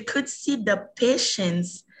 and you could see the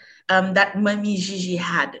patience that Mommy Gigi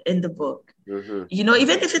had in the book. Even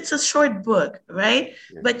if it's a short book, right?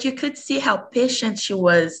 But you could see how patient she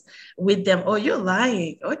was with them. Oh, you're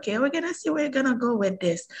lying. Okay, we're gonna see where you're gonna go with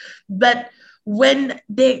this. But when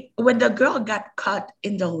the girl got caught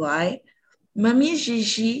in the lie, Mommy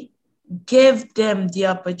Gigi gave them the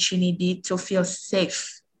opportunity to feel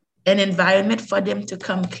safe, an environment for them to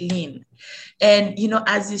come clean. And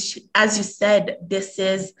as you said, this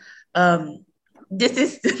is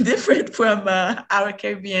different from our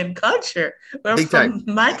Caribbean culture, or from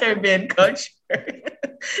my Caribbean culture.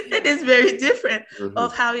 It is very different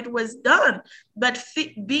of how it was done. But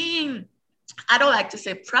being, I don't like to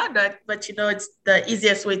say product, but it's the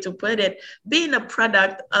easiest way to put it, being a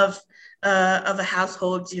product of a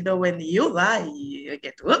household, when you lie, you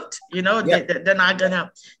get whooped.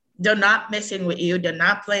 They're not messing with you, they're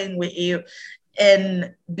not playing with you.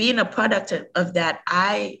 And being a product of that,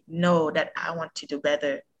 I know that I want to do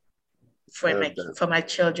better for my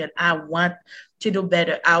children. I want to do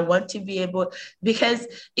better. I want to be able, because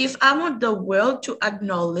if I want the world to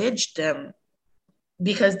acknowledge them,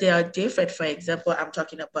 because they are different. For example, I'm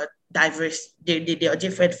talking about diverse. They are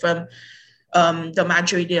different from the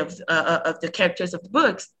majority of the characters of the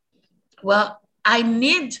books. Well, I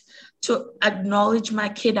need to acknowledge my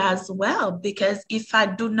kid as well, because if I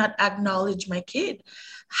do not acknowledge my kid,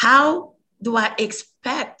 how do I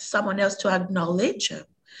expect someone else to acknowledge him?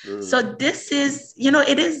 So this is,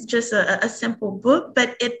 it is just a simple book,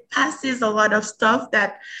 but it passes a lot of stuff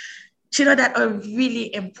that, that are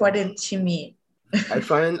really important to me. I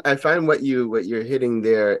find what you're hitting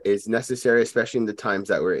there is necessary, especially in the times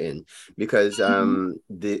that we're in, because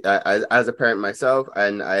as a parent myself,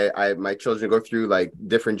 and my children go through like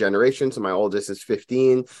different generations. So my oldest is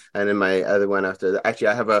 15, and then my other one after that, actually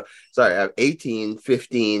I have 18,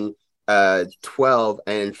 15, 12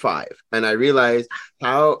 and 5, and I realized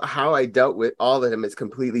how I dealt with all of them is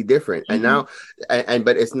completely different. And now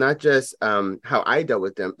but it's not just how I dealt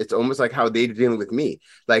with them, it's almost like how they're dealing with me.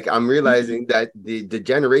 Like I'm realizing that the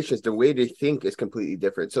generations, the way they think is completely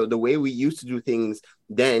different. So the way we used to do things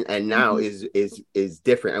then and now is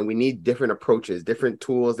different, and we need different approaches, different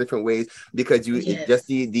tools, different ways, because just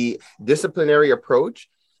the disciplinary approach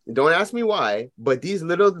Don't ask me why, but these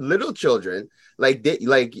little children, like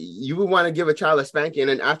you would want to give a child a spanking,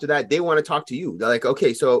 and after that, they want to talk to you. They're like,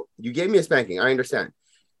 okay, so you gave me a spanking, I understand,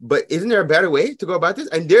 but isn't there a better way to go about this?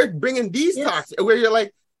 And they're bringing these talks where you're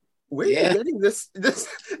like, where are you getting this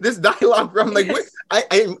dialogue from? Like, what?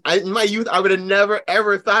 I in my youth, I would have never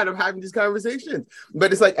ever thought of having these conversations.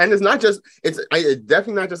 But it's like, and it's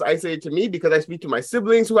definitely not just isolated to me, because I speak to my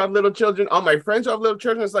siblings who have little children, all my friends who have little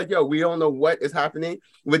children. It's like, yo, we don't know what is happening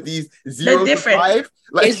with these 0 to 5.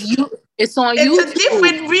 Like, it's on it's YouTube. a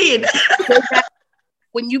different read.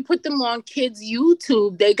 When you put them on kids'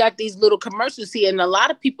 YouTube, they got these little commercials here, and a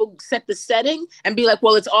lot of people set the setting and be like,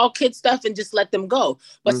 well, it's all kid stuff and just let them go.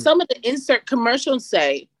 But some of the insert commercials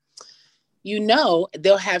say,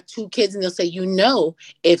 they'll have 2 kids and they'll say,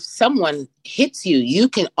 if someone hits you, you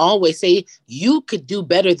can always say, you could do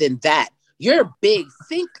better than that. You're big.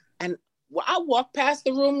 And I walked past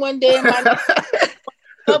the room one day and my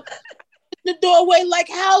up in the doorway like,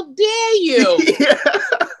 how dare you?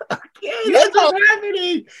 That's what's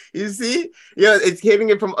happening. You see, it's getting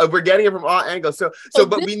it from. We're getting it from all angles. So,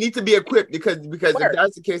 but we need to be equipped because if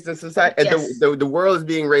that's the case, then society, the world is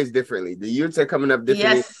being raised differently. The youths are coming up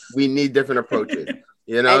differently. Yes. We need different approaches.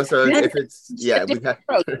 So if it's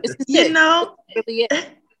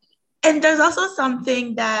And there's also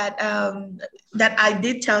something that that I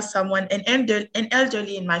did tell someone, an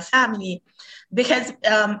elderly in my family, because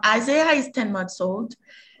Isaiah is 10 months old.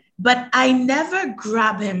 But I never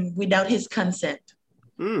grab him without his consent.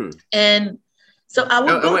 And so I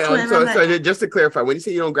would go to him. So just to clarify, when you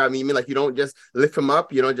say you don't grab him, you mean like you don't just lift him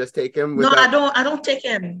up? You don't just take him? No, I don't take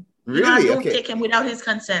him. Really? I don't take him without his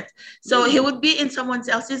consent. So he would be in someone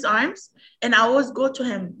else's arms. And I always go to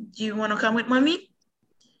him. Do you want to come with mommy?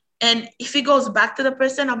 And if he goes back to the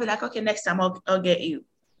person, I'll be like, okay, next time I'll get you.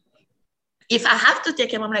 If I have to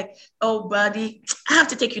take him, I'm like, oh, buddy, I have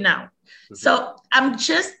to take you now. So I'm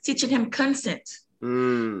just teaching him consent.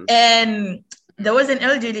 And there was an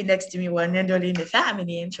elderly next to me, one elderly in the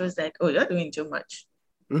family, and she was like, oh, you're doing too much.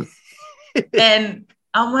 And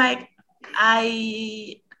I'm like,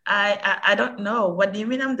 I don't know. What do you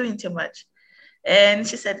mean I'm doing too much? And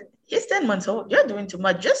she said, he's 10 months old. You're doing too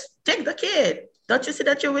much. Just take the kid. Don't you see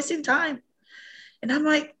that you're wasting time? And I'm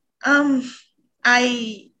like,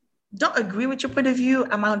 I don't agree with your point of view.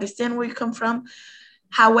 I understand where you come from.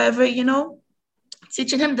 However,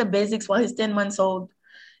 teaching him the basics while he's 10 months old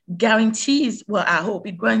guarantees, well, I hope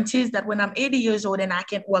it guarantees that when I'm 80 years old and I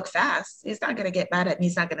can walk fast, he's not going to get mad at me.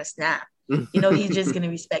 He's not going to snap. He's just going to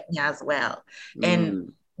respect me as well.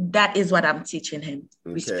 And that is what I'm teaching him,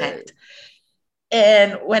 respect.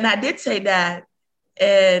 And when I did say that,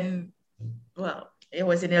 and well, it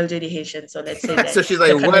was an elderly Haitian, so let's say that. So she's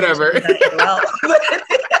like, whatever.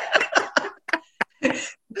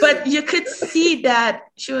 But you could see that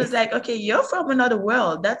she was like, okay, you're from another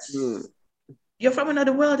world. You're from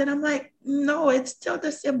another world. And I'm like, no, it's still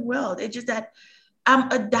the same world. It's just that I'm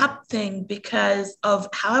adapting because of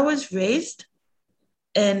how I was raised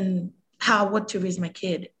and how I want to raise my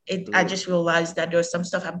kid. I just realized that there's some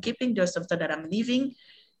stuff I'm keeping, there's some stuff that I'm leaving.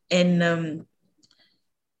 And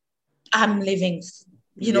I'm leaving,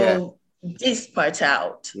 this part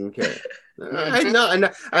out. Okay. I know, and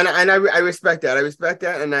I respect that. I respect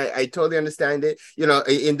that, and I totally understand it.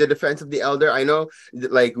 In the defense of the elder, I know,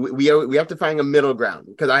 like we have to find a middle ground,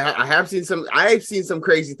 because I've seen some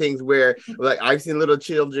crazy things where, like, I've seen little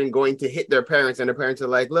children going to hit their parents, and the parents are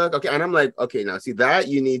like, "Look, okay," and I'm like, "Okay, now see that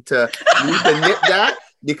you need to nip that."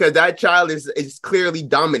 Because that child is clearly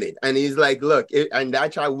dominant, and he's like, look, and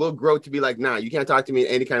that child will grow to be like, nah, you can't talk to me in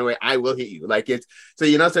any kind of way. I will hit you. Like, it's so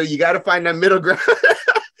you got to find that middle ground.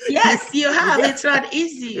 Yes, you have. It's not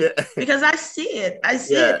easy because I see it. I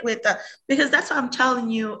see it with because that's what I'm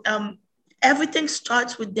telling you. Everything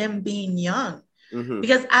starts with them being young,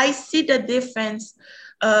 because I see the difference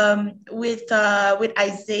with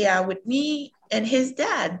Isaiah, with me and his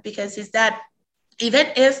dad, because his dad. Even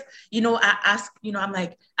if, I ask, I'm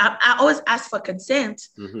like, I always ask for consent.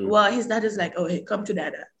 Well, his dad is like, oh, hey, come to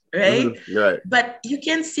dada, right? Right. But you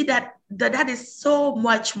can see that the dad is so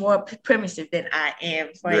much more permissive than I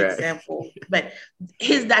am, for example. But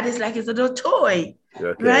his dad is like his little toy,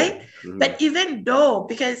 right? But even though,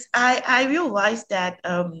 because I realize that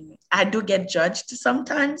I do get judged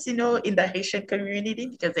sometimes, in the Haitian community,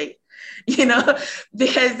 because they,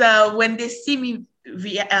 because when they see me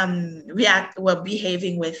behaving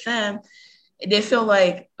with them, they feel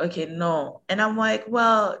like, okay, no. And I'm like,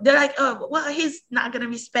 well, they're like, oh, well, he's not gonna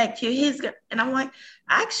respect you, and I'm like,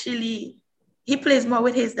 actually, he plays more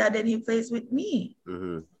with his dad than he plays with me,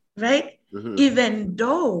 right? Even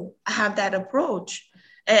though I have that approach.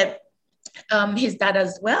 And his dad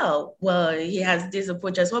as well. Well, he has this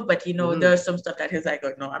approach as well, but there's some stuff that he's like,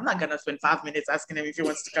 oh, no, I'm not gonna spend 5 minutes asking him if he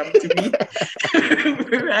wants to come to me,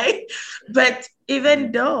 right? But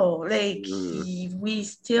even though, like, we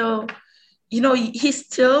still, he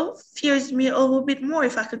still fears me a little bit more,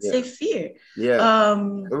 if I could say fear. Yeah.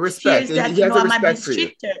 Respect. Fears that he has a I might be respect for you.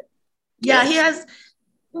 stricter. Yeah, he has.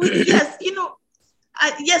 Yes,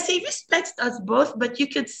 yes, he respects us both, but you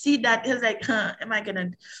could see that he's like, am I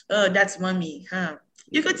gonna? Oh, that's mommy, huh?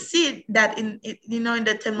 You could see that in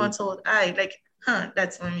the 10 months old eye, like,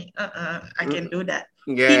 that's mommy. I can do that.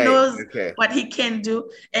 Yeah, he knows what he can do,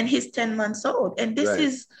 and he's 10 months old, and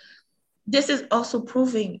this is also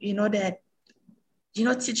proving, that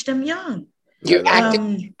teach them young. You're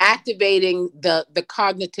activating the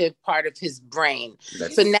cognitive part of his brain.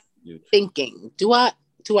 So now thinking, do I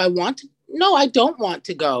want to? No, I don't want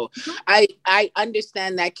to go. I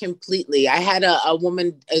understand that completely. I had a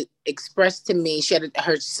woman express to me,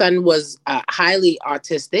 her son was highly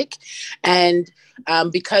autistic, and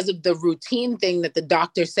because of the routine thing that the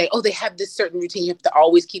doctors say, oh, they have this certain routine, you have to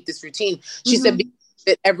always keep this routine. She said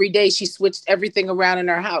that every day she switched everything around in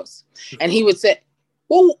her house, and he would say,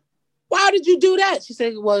 well, why did you do that? She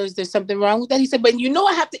said, well, is there something wrong with that? He said, but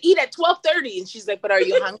I have to eat at 12:30. And she's like, but are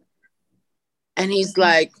you hungry? And he's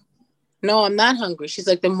like, no, I'm not hungry. She's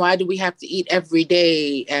like, then why do we have to eat every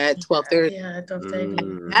day at 12:30? Yeah,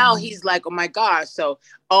 12:30. Now he's like, oh my gosh. So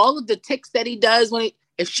all of the tics that he does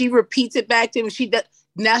if she repeats it back to him,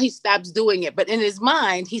 now he stops doing it. But in his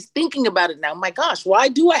mind, he's thinking about it now. Oh my gosh, why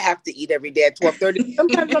do I have to eat every day at 12:30?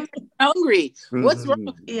 Sometimes I'm not hungry. What's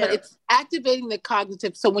wrong? Yeah. But it's activating the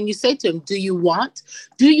cognitive. So when you say to him, do you want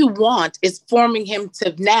is forming him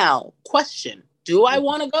to now question, do I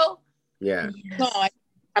want to go? Yeah. No,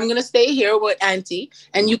 I'm going to stay here with Auntie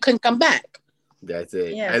and you can come back. That's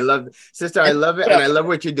it. Yes. I love it. Sister, I love it. And I love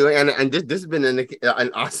what you're doing. And this has been an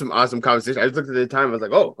awesome conversation. I just looked at the time. I was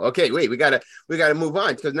like, oh, okay, wait, we gotta move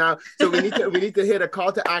on. Because now, so we need to hit a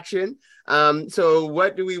call to action. So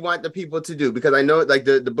what do we want the people to do? Because I know like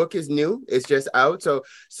the book is new. It's just out. So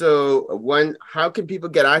how can people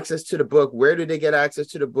get access to the book? Where do they get access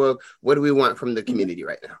to the book? What do we want from the community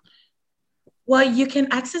right now? Well, you can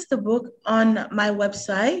access the book on my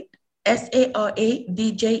website,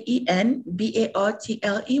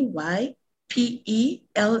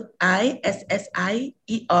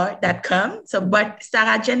 SaradjenBartleyPelissier.com. So, but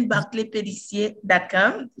Saradjen Bartley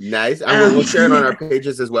Pelissier.com. Nice. And we'll share it on our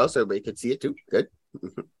pages as well, so everybody can see it too. Good.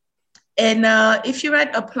 And if you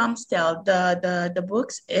write A Plum Style, the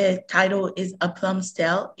book's title is A Plum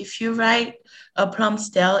Style. If you write A Plum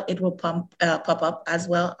Style, it will pop up as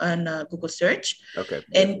well on Google search. Okay.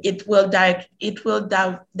 And it will direct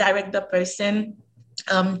the person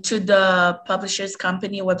to the publisher's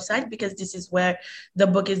company website, because this is where the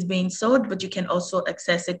book is being sold, but you can also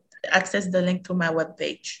access the link to my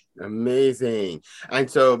webpage. Amazing.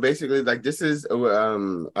 And so basically, like, this is I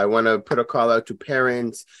want to put a call out to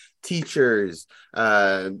parents, teachers,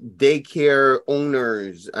 daycare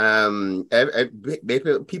owners,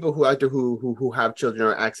 people who out there who have children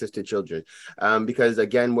or access to children, because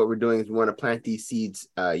again, what we're doing is we want to plant these seeds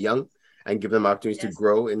young and give them opportunities to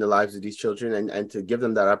grow in the lives of these children, and to give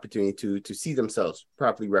them that opportunity to see themselves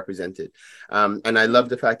properly represented. And I love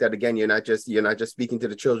the fact that, again, you're not just speaking to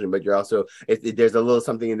the children, but you're also there's a little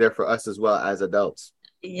something in there for us as well as adults.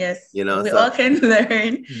 Yes, we all can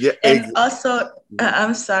learn. Yeah, and also,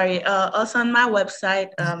 also on my website,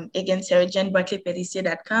 again,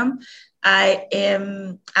 SaradjenBartleyPelissier.com, I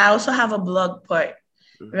also have a blog part,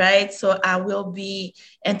 right? So I will be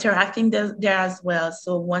interacting there as well.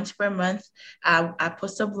 So once per month, I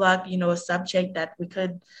post a blog, a subject that we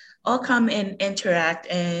could all come and interact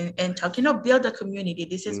and talk, build a community.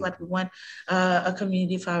 This is what we want, a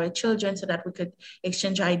community for our children, so that we could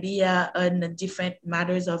exchange idea on the different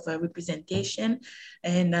matters of representation.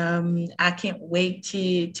 And I can't wait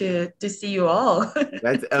to see you all.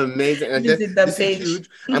 That's amazing. And this is huge.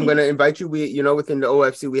 I'm going to invite you. Within the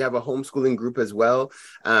OFC, we have a homeschooling group as well.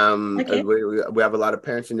 Okay. We have a lot of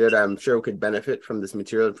parents in there that I'm sure could benefit from this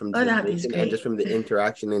material, from this information, and just from the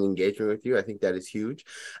interaction and engagement with you. I think that is huge.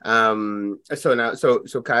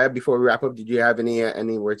 So Kaya, before we wrap up, did you have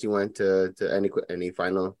any words you want to any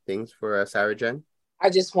final things for Saradjen? I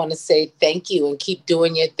just want to say thank you and keep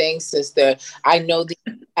doing your thing, sister. I know the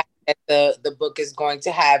impact that the book is going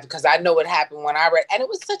to have, because I know what happened when I read, and it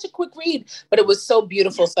was such a quick read, but it was so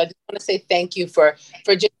beautiful. So I just want to say thank you for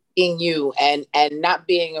just being you and not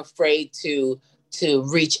being afraid to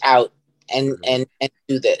reach out and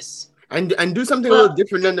do this. and do something a little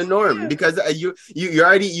different than the norm, because you're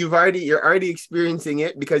already experiencing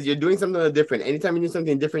it, because you're doing something a little different. Anytime you do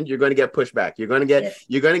something different, you're going to get pushback. You're going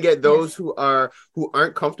to get those who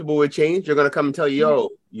aren't comfortable with change. You're going to come and tell you, yo,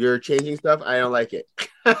 you're changing stuff. I don't like it.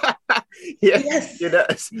 Yes. So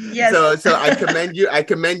I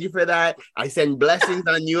commend you for that. I send blessings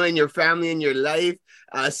on you and your family and your life,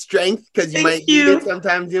 strength, because you might need it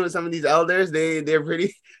sometimes. With some of these elders, they can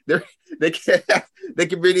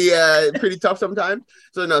pretty tough sometimes.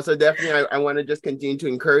 So definitely I want to just continue to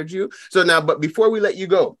encourage you. So now, but before we let you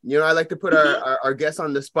go, I like to put our guests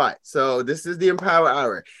on the spot. So this is the Empower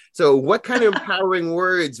Hour. So what kind of empowering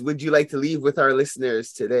words would you like to leave with our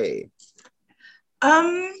listeners today?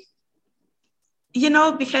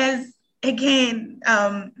 Because again,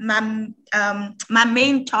 my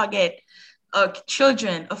main target are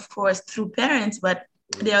children, of course, through parents, but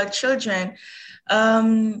they are children.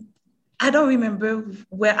 I don't remember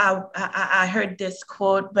where I heard this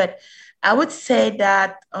quote, but I would say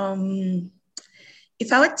that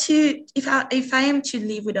if I am to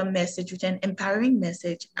leave with a message, with an empowering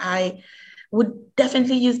message, I would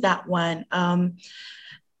definitely use that one.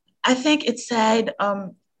 I think it said,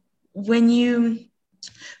 when you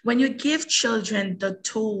give children the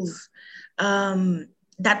tools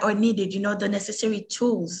that are needed, the necessary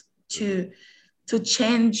tools to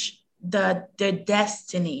change their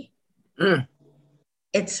destiny,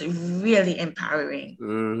 it's really empowering.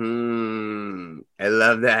 I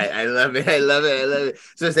love that. I love it.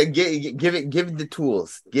 So it's like give the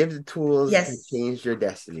tools to change your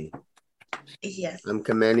destiny. Yes. I'm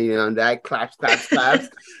commending you on that. Claps.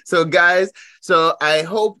 So guys, I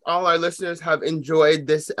hope all our listeners have enjoyed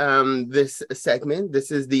this segment.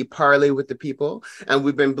 This is the Parlay with the People, and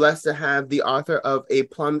we've been blessed to have the author of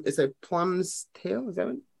Plum's Tale. Is that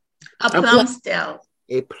it? A Plum's Tale.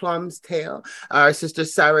 A Plum's Tale. Our sister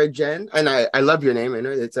Saradjen, and I love your name. I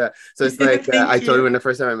know it's so it's like I told you when the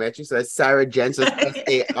first time I met you. So it's Saradjen. So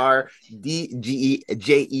it's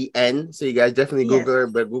SARDGEJEN. So you guys definitely Google her,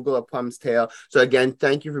 but Google A Plum's Tale. So again,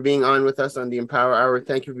 thank you for being on with us on the Empower Hour.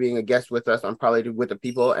 Thank you for being a guest with us on Parlay with the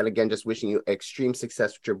People. And again, just wishing you extreme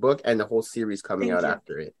success with your book and the whole series coming out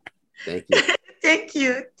after it. Thank you. Thank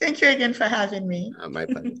you again for having me. My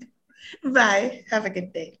pleasure. Bye. Have a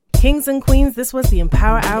good day. Kings and queens, this was the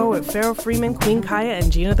Empower Hour with Pharaoh Freeman, Queen Kaya,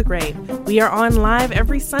 and Gina the Great. We are on live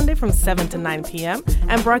every Sunday from 7 to 9 p.m.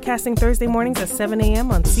 and broadcasting Thursday mornings at 7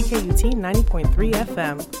 a.m. on CKUT 90.3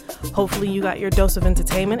 FM. Hopefully you got your dose of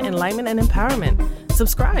entertainment, enlightenment, and empowerment.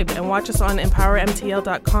 Subscribe and watch us on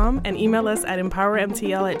empowermtl.com and email us at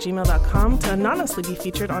empowermtl@gmail.com to anonymously be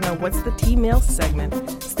featured on our What's the Tea Mail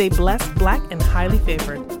segment. Stay blessed, black, and highly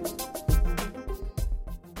favored.